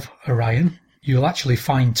above Orion, you'll actually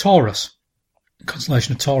find Taurus, the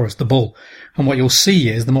constellation of Taurus, the bull. And what you'll see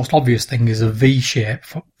is the most obvious thing is a V shape,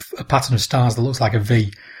 a pattern of stars that looks like a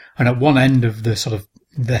V. And at one end of the sort of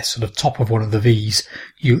top of one of the V's,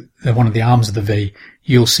 one of the arms of the V,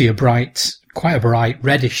 you'll see quite a bright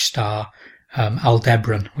reddish star,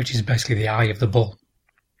 Aldebaran, which is basically the eye of the bull.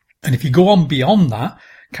 And if you go on beyond that,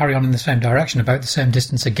 carry on in the same direction, about the same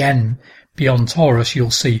distance again beyond Taurus,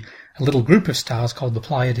 you'll see a little group of stars called the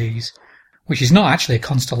Pleiades, which is not actually a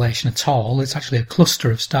constellation at all. It's actually a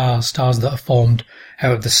cluster of stars that are formed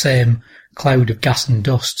out of the same cloud of gas and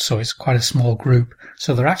dust, so it's quite a small group.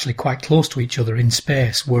 So they're actually quite close to each other in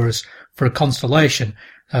space, whereas for a constellation,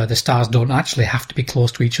 the stars don't actually have to be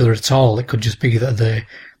close to each other at all. It could just be that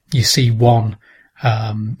you see one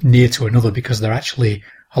near to another because they're actually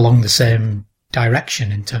along the same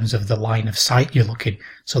direction in terms of the line of sight you're looking.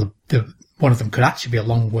 So one of them could actually be a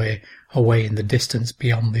long way away in the distance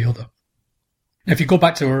beyond the other. Now, if you go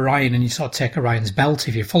back to Orion and you sort of take Orion's belt,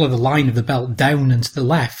 if you follow the line of the belt down and to the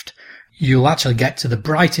left, you'll actually get to the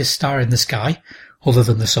brightest star in the sky, other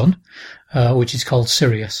than the sun, which is called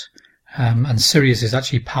Sirius. And Sirius is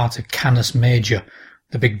actually part of Canis Major,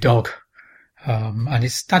 the big dog. And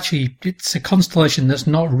it's a constellation that's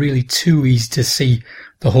not really too easy to see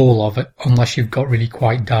the whole of it, unless you've got really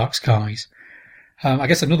quite dark skies. I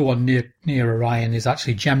guess another one near Orion is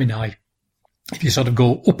actually Gemini. If you sort of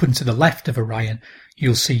go up and to the left of Orion,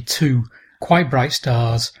 you'll see two quite bright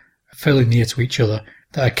stars fairly near to each other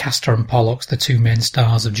that are Castor and Pollux, the two main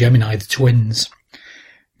stars of Gemini, the twins.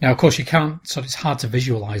 Now, of course, it's hard to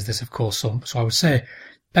visualize this, of course, so I would say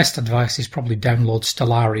best advice is probably download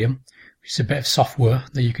Stellarium, which is a bit of software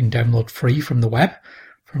that you can download free from the web,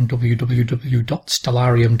 from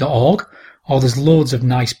www.stellarium.org, or there's loads of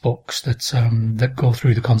nice books that go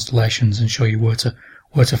through the constellations and show you where to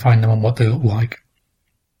find them and what they look like.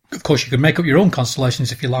 Of course, you can make up your own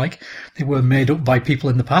constellations if you like. They were made up by people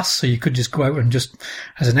in the past, so you could just go out and just,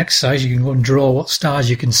 as an exercise, you can go and draw what stars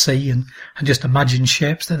you can see and just imagine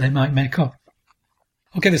shapes that they might make up.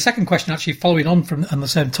 Okay, the second question, actually following on the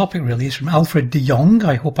same topic really, is from Alfred de Jong.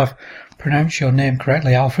 I hope I've pronounced your name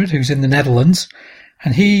correctly, Alfred, who's in the Netherlands.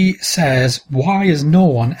 And he says, why has no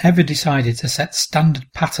one ever decided to set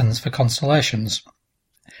standard patterns for constellations?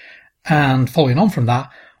 And following on from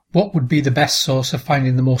that, what would be the best source of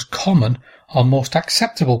finding the most common or most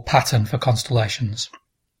acceptable pattern for constellations?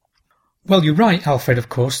 Well, you're right, Alfred, of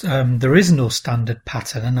course. There is no standard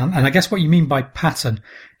pattern. And I guess what you mean by pattern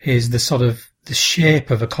is the sort of the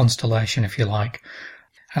shape of a constellation, if you like.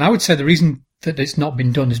 And I would say the reason that it's not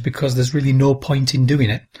been done is because there's really no point in doing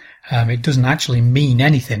it. It doesn't actually mean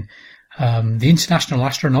anything. The International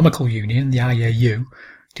Astronomical Union, the IAU,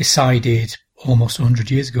 decided almost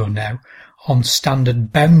 100 years ago now on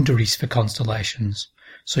standard boundaries for constellations.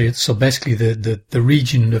 So basically the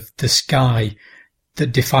region of the sky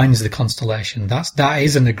that defines the constellation, that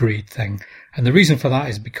is an agreed thing. And the reason for that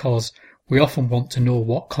is because we often want to know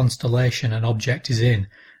what constellation an object is in.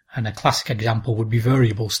 And a classic example would be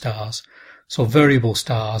variable stars. So variable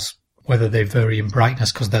stars, whether they vary in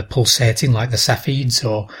brightness because they're pulsating like the Cepheids,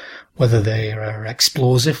 or whether they are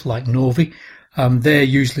explosive like novae,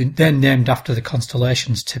 they're named after the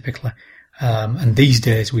constellations typically. And these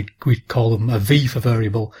days we'd call them a V for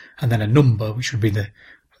variable, and then a number, which would be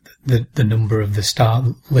the number of the star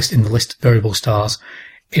list in the list of variable stars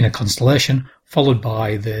in a constellation, followed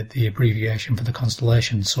by the abbreviation for the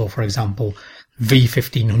constellation. So, for example,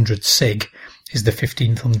 V1500 Sig is the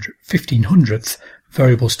 1500th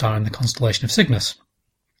variable star in the constellation of Cygnus.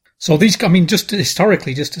 So just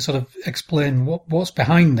historically, just to sort of explain what's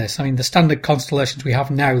behind this, the standard constellations we have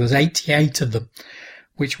now, there's 88 of them,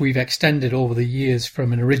 which we've extended over the years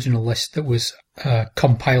from an original list that was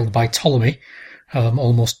compiled by Ptolemy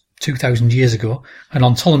almost 2,000 years ago. And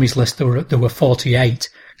on Ptolemy's list, there were 48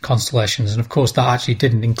 constellations. And of course, that actually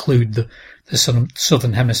didn't include the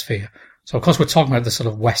southern hemisphere. So of course, we're talking about the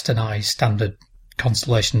sort of westernized standard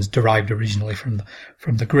constellations derived originally from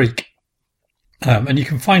the Greek. And you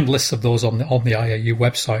can find lists of those on the IAU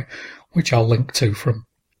website, which I'll link to from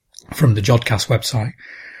the Jodcast website.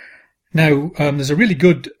 Now, there's a really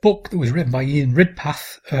good book that was written by Ian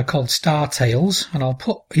Ridpath called Star Tales, and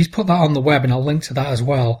he's put that on the web, and I'll link to that as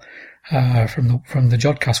well from the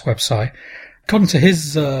Jodcast website. According to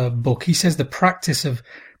his book, he says the practice of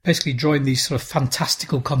basically drawing these sort of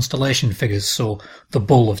fantastical constellation figures. So the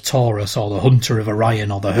bull of Taurus, or the hunter of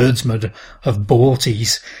Orion, or the herdsman of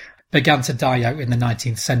Boötes began to die out in the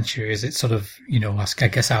 19th century as it sort of, I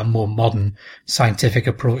guess our more modern scientific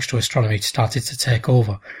approach to astronomy started to take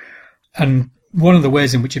over. And one of the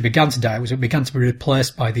ways in which it began to die was it began to be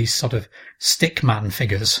replaced by these sort of stickman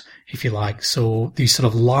figures, if you like. So these sort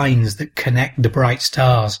of lines that connect the bright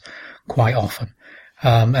stars quite often.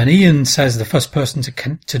 And Ian says the first person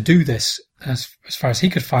to do this, as far as he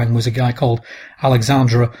could find, was a guy called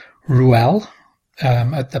Alexandre Rouelle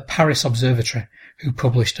at the Paris Observatory, who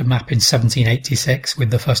published a map in 1786 with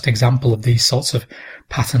the first example of these sorts of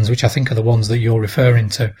patterns, which I think are the ones that you're referring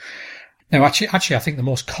to. Now, actually, I think the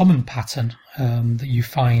most common pattern that you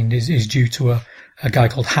find is due to a guy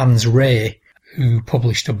called Hans Rey, who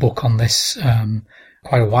published a book on this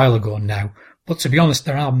quite a while ago now. But to be honest,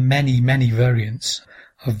 there are many, many variants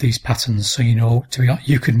of these patterns. So,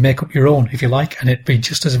 you could make up your own, if you like, and it'd be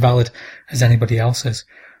just as valid as anybody else's.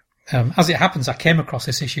 As it happens, I came across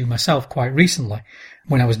this issue myself quite recently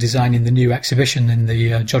when I was designing the new exhibition in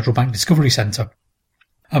the Jodrell Bank Discovery Centre.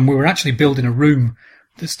 And we were actually building a room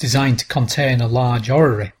that's designed to contain a large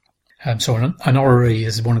orrery. So an orrery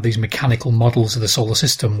is one of these mechanical models of the solar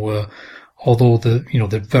system where, although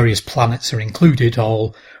the various planets are included,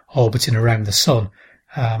 all orbiting around the sun,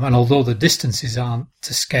 and although the distances aren't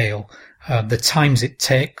to scale, the time it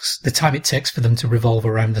takes for them to revolve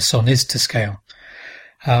around the sun is to scale.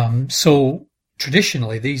 So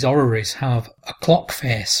traditionally, these orreries have a clock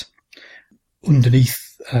face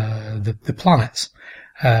underneath the planets,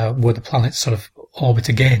 where the planets sort of orbit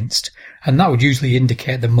against, and that would usually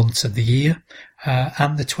indicate the months of the year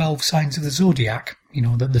and the 12 signs of the zodiac,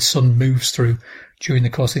 that the sun moves through during the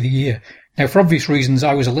course of the year. Now, for obvious reasons,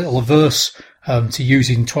 I was a little averse to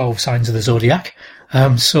using 12 signs of the zodiac.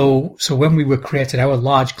 So when we were creating our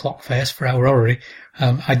large clock face for our orrery,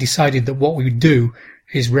 I decided that what we would do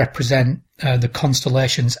is represent the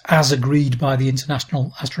constellations as agreed by the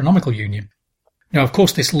International Astronomical Union. Now, of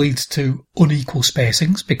course, this leads to unequal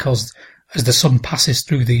spacings because as the sun passes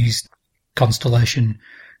through these constellations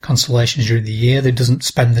during the year, it doesn't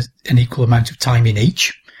spend an equal amount of time in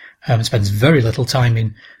each. It spends very little time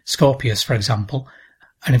in Scorpius, for example,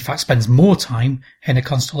 and in fact spends more time in a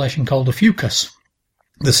constellation called Ophiuchus,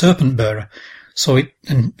 the serpent bearer. So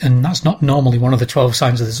and that's not normally one of the 12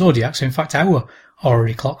 signs of the zodiac. So in fact, our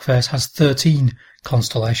orrery clock face has 13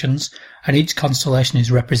 constellations, and each constellation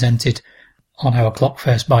is represented on our clock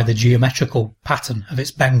face by the geometrical pattern of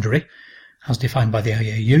its boundary, as defined by the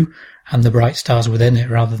IAU, and the bright stars within it,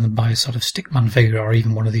 rather than by a sort of stickman figure or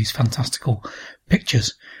even one of these fantastical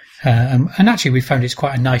pictures. And actually, we found it's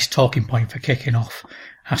quite a nice talking point for kicking off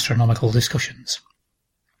astronomical discussions.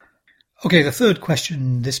 Okay, the third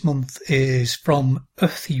question this month is from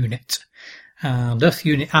Earth Unit. And Earth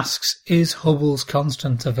Unit asks, is Hubble's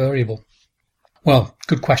constant a variable? Well,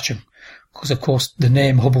 good question, because of course the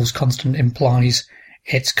name Hubble's constant implies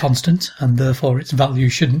it's constant and therefore its value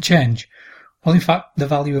shouldn't change. Well, in fact, the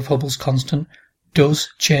value of Hubble's constant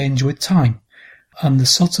does change with time. And the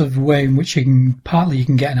sort of way in which you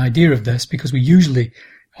can get an idea of this, because we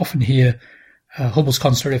often hear Hubble's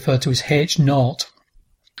constant referred to as H0,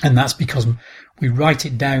 and that's because we write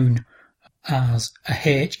it down as a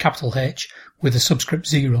H, capital H, with a subscript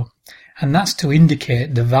 0. And that's to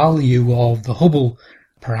indicate the value of the Hubble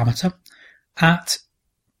parameter at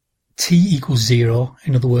t equals 0,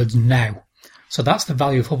 in other words, now. So that's the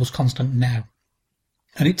value of Hubble's constant now.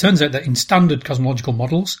 And it turns out that in standard cosmological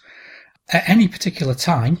models, at any particular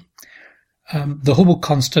time, the Hubble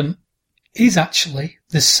constant is actually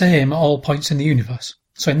the same at all points in the universe.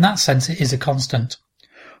 So in that sense, it is a constant.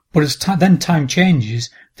 But as then time changes,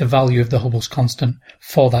 the value of the Hubble's constant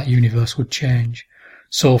for that universe would change.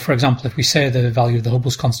 So, for example, if we say the value of the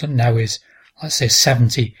Hubble's constant now is, let's say,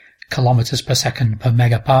 70 kilometers per second per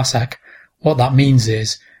megaparsec, what that means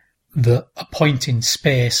is that a point in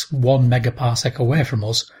space 1 megaparsec away from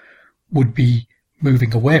us would be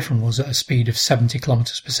moving away from us at a speed of 70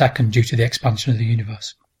 kilometers per second due to the expansion of the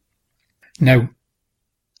universe. Now,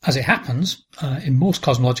 as it happens, in most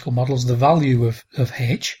cosmological models, the value of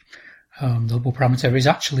H, the Hubble parameter,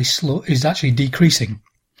 is actually decreasing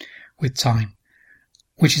with time,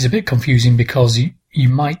 which is a bit confusing because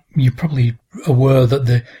you're probably aware that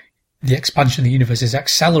the expansion of the universe is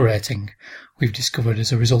accelerating. We've discovered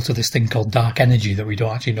as a result of this thing called dark energy that we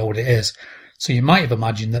don't actually know what it is. So you might have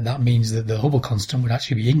imagined that means that the Hubble constant would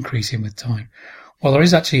actually be increasing with time. Well, there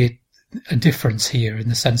is actually a difference here in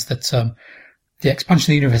the sense that the expansion of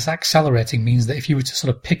the universe accelerating means that if you were to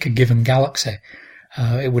sort of pick a given galaxy,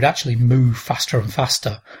 it would actually move faster and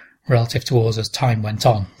faster relative to us as time went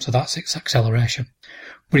on. So that's its acceleration.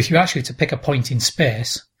 But if you actually to pick a point in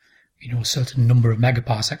space, a certain number of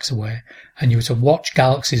megaparsecs away, and you were to watch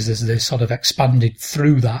galaxies as they sort of expanded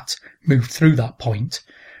through that, moved through that point,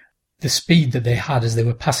 the speed that they had as they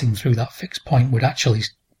were passing through that fixed point would actually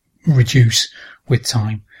reduce with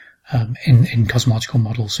time in cosmological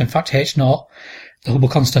models. So in fact, H0, the Hubble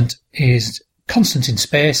constant, is constant in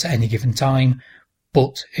space at any given time,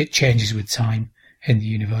 but it changes with time in the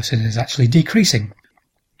universe and is actually decreasing.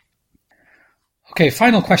 Okay,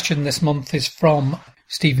 final question this month is from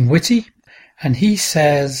Stephen Whitty, and he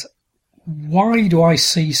says, why do I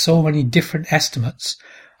see so many different estimates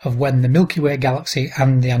of when the Milky Way galaxy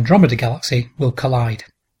and the Andromeda galaxy will collide?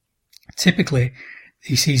 Typically,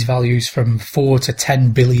 he sees values from 4 to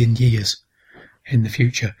 10 billion years in the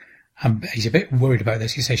future. And he's a bit worried about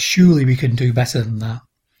this. He says, surely we can do better than that.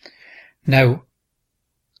 Now,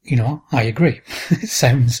 I agree. It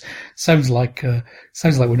sounds like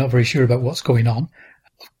we're not very sure about what's going on.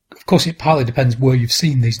 Of course, it partly depends where you've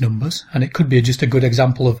seen these numbers, and it could be just a good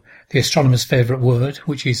example of the astronomer's favourite word,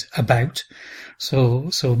 which is about. So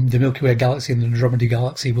the Milky Way galaxy and the Andromeda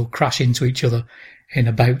galaxy will crash into each other in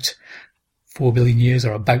about 4 billion years,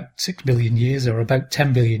 or about 6 billion years, or about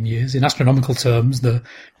 10 billion years. In astronomical terms, they're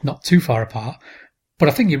not too far apart. But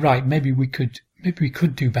I think you're right. Maybe we could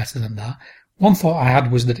do better than that. One thought I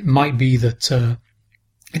had was that it might be that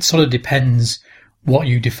it sort of depends what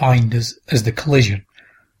you defined as the collision.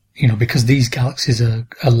 Because these galaxies are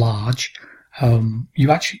large.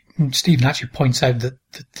 Stephen actually points out that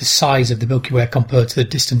the size of the Milky Way compared to the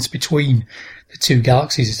distance between the two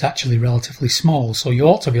galaxies is actually relatively small. So you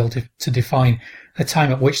ought to be able to define the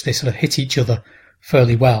time at which they sort of hit each other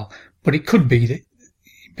fairly well. But it could be that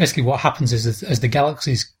basically what happens is as the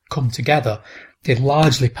galaxies come together, they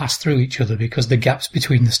largely pass through each other because the gaps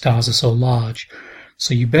between the stars are so large.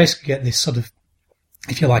 So you basically get this sort of,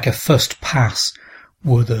 if you like, a first pass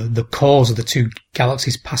where the cores of the two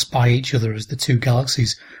galaxies pass by each other as the two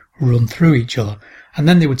galaxies run through each other. And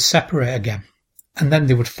then they would separate again. And then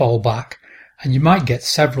they would fall back. And you might get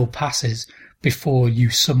several passes before you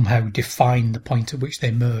somehow define the point at which they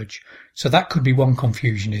merge. So that could be one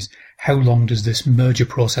confusion, is how long does this merger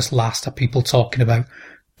process last? Are people talking about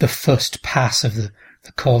the first pass of the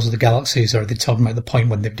cores of the galaxies, or are they talking about the point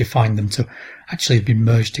when they've defined them to actually have been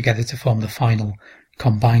merged together to form the final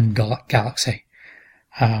combined galaxy?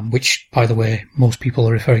 Which, by the way, most people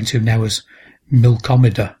are referring to now as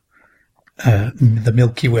Milkomeda, the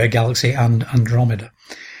Milky Way galaxy and Andromeda.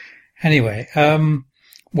 Anyway, the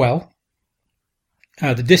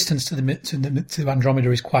distance to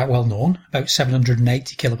Andromeda is quite well known, about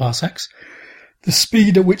 780 kiloparsecs. The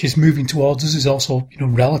speed at which it's moving towards us is also,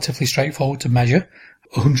 relatively straightforward to measure.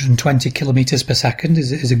 120 kilometers per second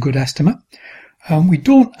is a good estimate. We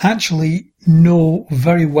don't actually know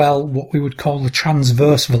very well what we would call the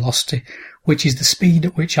transverse velocity, which is the speed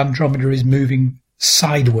at which Andromeda is moving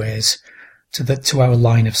sideways to our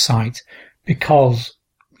line of sight, because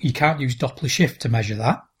you can't use Doppler shift to measure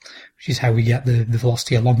that, which is how we get the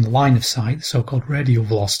velocity along the line of sight, the so-called radial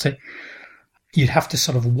velocity. You'd have to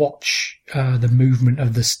sort of watch the movement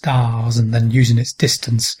of the stars and then, using its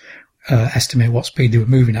distance, estimate what speed they were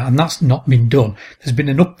moving at, and that's not been done.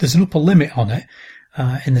 There's an upper limit on it,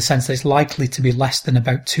 in the sense that it's likely to be less than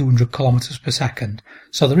about 200 kilometers per second.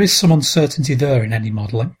 So there is some uncertainty there in any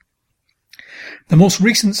modelling. The most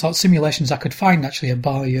recent sort of simulations I could find actually are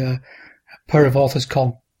by a pair of authors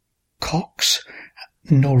called Cox,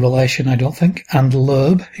 no relation I don't think, and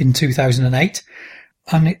Loeb in 2008.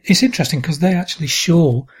 And it's interesting because they actually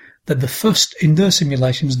show that in their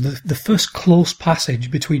simulations, the first close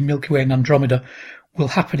passage between Milky Way and Andromeda will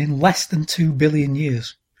happen in less than 2 billion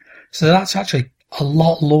years. So that's actually a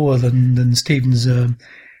lot lower than Stephen's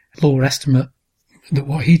lower estimate, that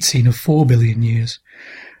what he'd seen of 4 billion years.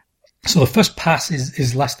 So the first pass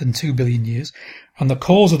is less than 2 billion years, and the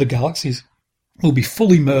cores of the galaxies will be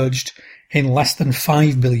fully merged in less than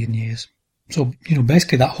 5 billion years. So,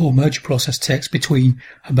 basically that whole merger process takes between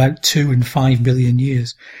about 2 and 5 billion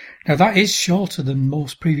years. Now that is shorter than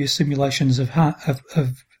most previous simulations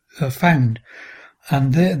have found.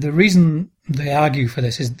 And the reason they argue for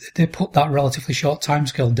this is they put that relatively short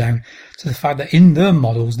timescale down to the fact that in their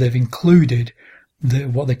models they've included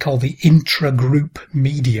what they call the intra-group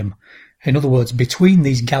medium. In other words, between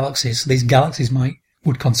these galaxies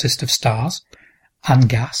would consist of stars and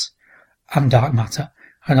gas and dark matter.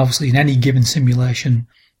 And obviously in any given simulation,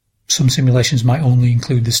 some simulations might only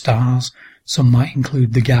include the stars, some might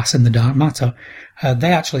include the gas and the dark matter.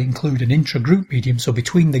 They actually include an intra-group medium, so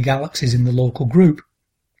between the galaxies in the local group,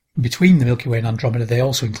 between the Milky Way and Andromeda, they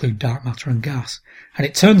also include dark matter and gas. And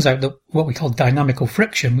it turns out that what we call dynamical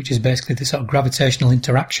friction, which is basically the sort of gravitational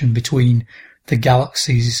interaction between the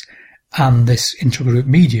galaxies and this intergroup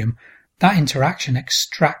medium, that interaction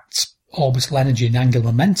extracts orbital energy and angular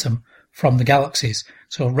momentum from the galaxies.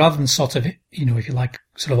 So rather than sort of, if you like,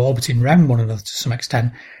 sort of orbiting around one another to some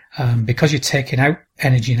extent, because you're taking out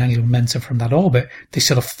energy and angular momentum from that orbit, they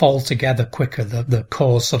sort of fall together quicker. The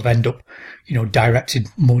cores sort of end up, directed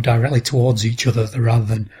more directly towards each other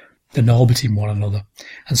rather than orbiting one another.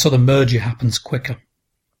 And so the merger happens quicker.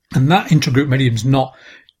 And that intergroup medium's not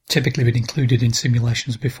typically been included in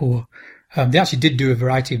simulations before. They actually did do a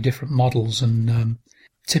variety of different models, and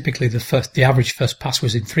typically the average first pass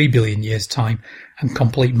was in 3 billion years' time, and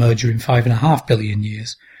complete merger in 5.5 billion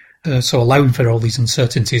years. So allowing for all these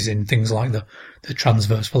uncertainties in things like the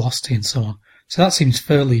transverse velocity and so on. So that seems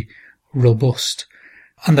fairly robust.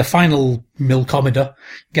 And the final Milkomeda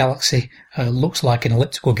galaxy looks like an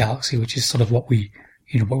elliptical galaxy, which is sort of what we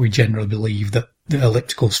generally believe, that the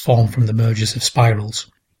ellipticals form from the mergers of spirals.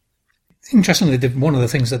 Interestingly, one of the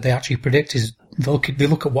things that they actually predict is they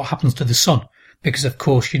look at what happens to the sun, because of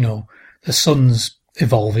course, the sun's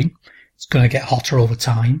evolving. It's going to get hotter over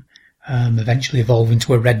time, eventually evolve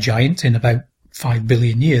into a red giant in about 5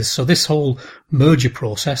 billion years. So this whole merger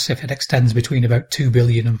process, if it extends between about 2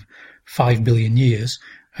 billion and 5 billion years,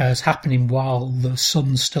 is happening while the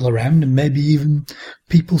sun's still around, and maybe even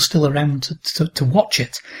people still around to watch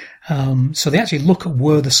it. So they actually look at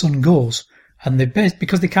where the sun goes. And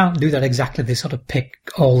because they can't do that exactly, they sort of pick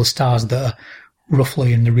all the stars that are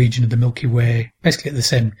roughly in the region of the Milky Way, basically at the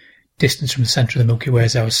same distance from the centre of the Milky Way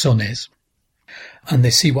as our sun is. And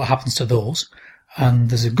they see what happens to those.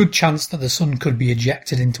 And there's a good chance that the sun could be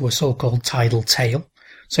ejected into a so-called tidal tail.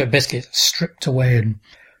 So it basically gets stripped away and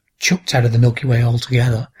chucked out of the Milky Way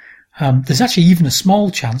altogether. There's actually even a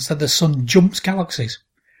small chance that the sun jumps galaxies.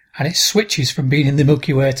 And it switches from being in the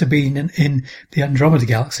Milky Way to being in the Andromeda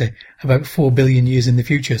galaxy about 4 billion years in the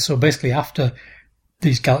future. So basically after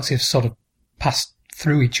these galaxies sort of pass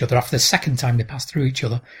through each other, after the second time they pass through each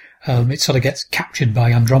other, it sort of gets captured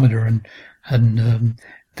by Andromeda and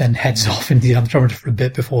then heads off into the Andromeda for a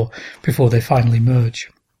bit before they finally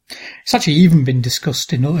merge. It's actually even been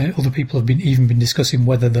discussed other people have been discussing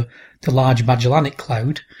whether the Large Magellanic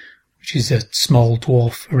Cloud, which is a small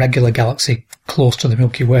dwarf irregular galaxy close to the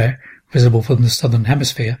Milky Way, visible from the southern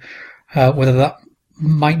hemisphere, whether that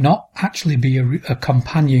might not actually be a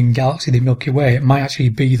companion galaxy to the Milky Way. It might actually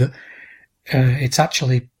be that it's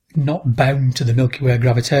actually not bound to the Milky Way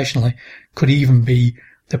gravitationally, could even be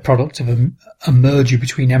the product of a merger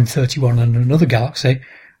between M31 and another galaxy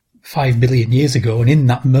 5 billion years ago, and in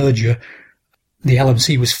that merger the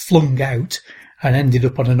LMC was flung out and ended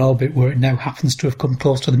up on an orbit where it now happens to have come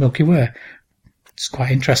close to the Milky Way. It's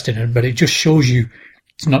quite interesting, but it just shows you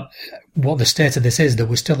it's not what the state of this is, that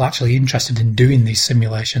we're still actually interested in doing these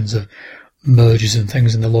simulations of mergers and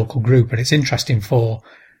things in the local group. And it's interesting for,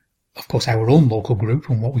 of course, our own local group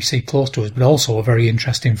and what we see close to us, but also very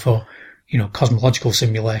interesting for, cosmological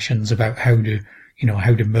simulations about how do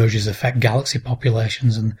mergers affect galaxy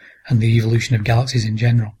populations and the evolution of galaxies in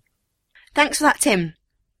general. Thanks for that, Tim.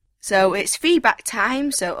 So it's feedback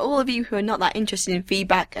time, so all of you who are not that interested in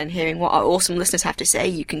feedback and hearing what our awesome listeners have to say,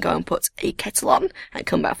 you can go and put a kettle on and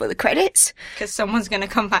come back for the credits. Because someone's going to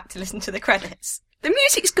come back to listen to the credits. The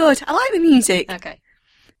music's good. I like the music. Okay.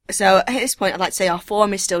 So at this point, I'd like to say our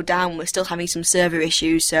forum is still down. We're still having some server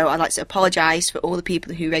issues, so I'd like to apologise for all the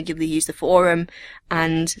people who regularly use the forum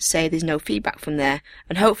and say there's no feedback from there.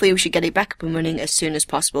 And hopefully we should get it back up and running as soon as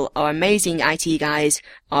possible. Our amazing IT guys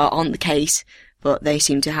are on the case, but they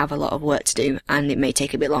seem to have a lot of work to do, and it may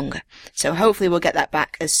take a bit longer. So hopefully we'll get that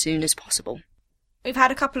back as soon as possible. We've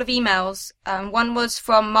had a couple of emails. One was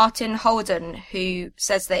from Martin Holden, who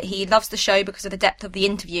says that he loves the show because of the depth of the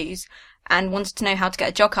interviews and wanted to know how to get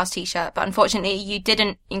a Jodcast t-shirt, but unfortunately you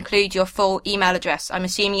didn't include your full email address. I'm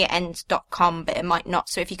assuming it ends .com, but it might not.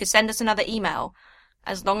 So if you could send us another email,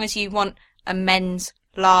 as long as you want a men's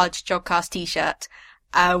large Jodcast t-shirt,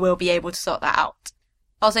 we'll be able to sort that out.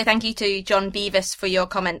 Also, thank you to John Beavis for your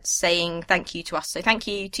comments saying thank you to us. So thank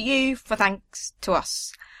you to you for thanks to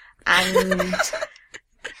us. And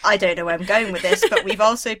I don't know where I'm going with this, but we've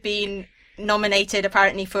also been nominated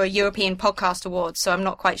apparently for a European Podcast Award, so I'm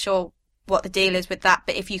not quite sure what the deal is with that,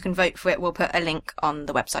 but if you can vote for it, we'll put a link on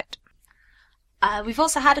the website. We've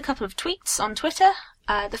also had a couple of tweets on Twitter.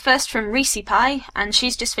 The first from Reese Pie, and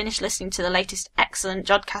she's just finished listening to the latest excellent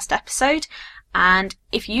Jodcast episode, and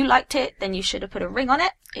if you liked it, then you should have put a ring on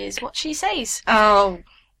it, is what she says. Oh,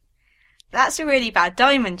 that's a really bad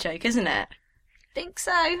diamond joke, isn't it? Think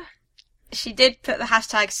so. She did put the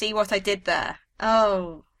hashtag "see what I did there."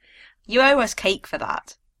 Oh, you owe us cake for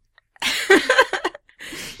that.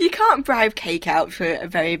 You can't bribe cake out for a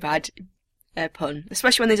very bad pun,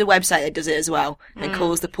 especially when there's a website that does it as well and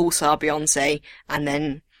calls the pulsar Beyonce and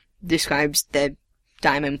then describes the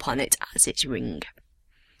diamond planet as its ring.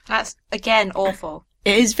 That's, again, awful.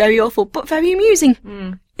 It is very awful, but very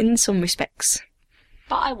amusing in some respects.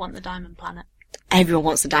 But I want the diamond planet. Everyone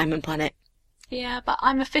wants the diamond planet. Yeah, but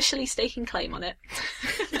I'm officially staking claim on it.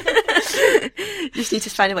 Just need to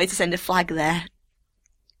find a way to send a flag there.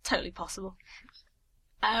 Totally possible.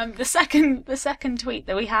 The second tweet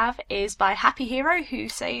that we have is by Happy Hero, who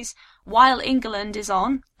says, "While England is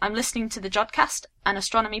on, I'm listening to the Jodcast, an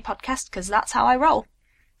astronomy podcast, because that's how I roll."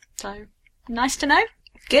 So, nice to know.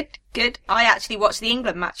 Good, good. I actually watched the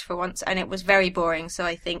England match for once, and it was very boring, so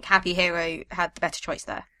I think Happy Hero had the better choice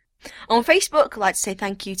there. On Facebook, I'd like to say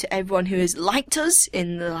thank you to everyone who has liked us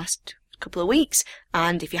in the last couple of weeks,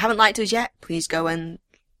 and if you haven't liked us yet, please go and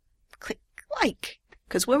click like,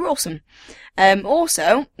 because we're awesome.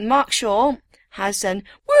 Also, Mark Shaw has said,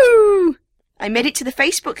 "Woo! I made it to the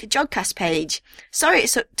Facebook Jodcast page. Sorry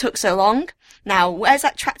it took so long. Now, where's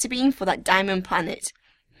that tractor beam for that diamond planet?"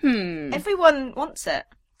 Everyone wants it.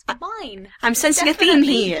 Mine. I'm sensing a theme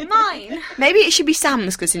here. Mine. Maybe it should be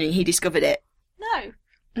Sam's, considering he discovered it. No.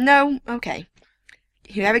 No? Okay.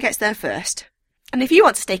 Whoever gets there first. And if you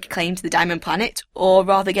want to stake a claim to the Diamond Planet, or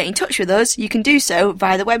rather get in touch with us, you can do so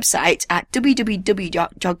via the website at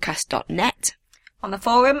www.jodcast.net. On the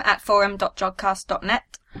forum at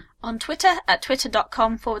forum.jodcast.net. On Twitter at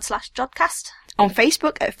twitter.com/Jodcast. On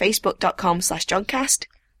Facebook at facebook.com/Jodcast.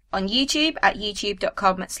 On YouTube at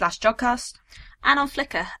youtube.com/Jodcast. And on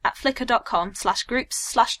Flickr at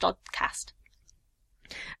flickr.com/groups/Jodcast.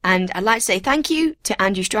 And I'd like to say thank you to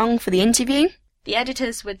Andrew Strong for the interview. The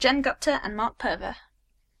editors were Jen Gupta and Mark Purver.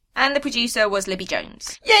 And the producer was Libby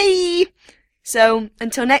Jones. Yay! So,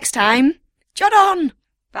 until next time, Jod on!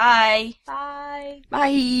 Bye. Bye.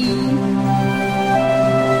 Bye!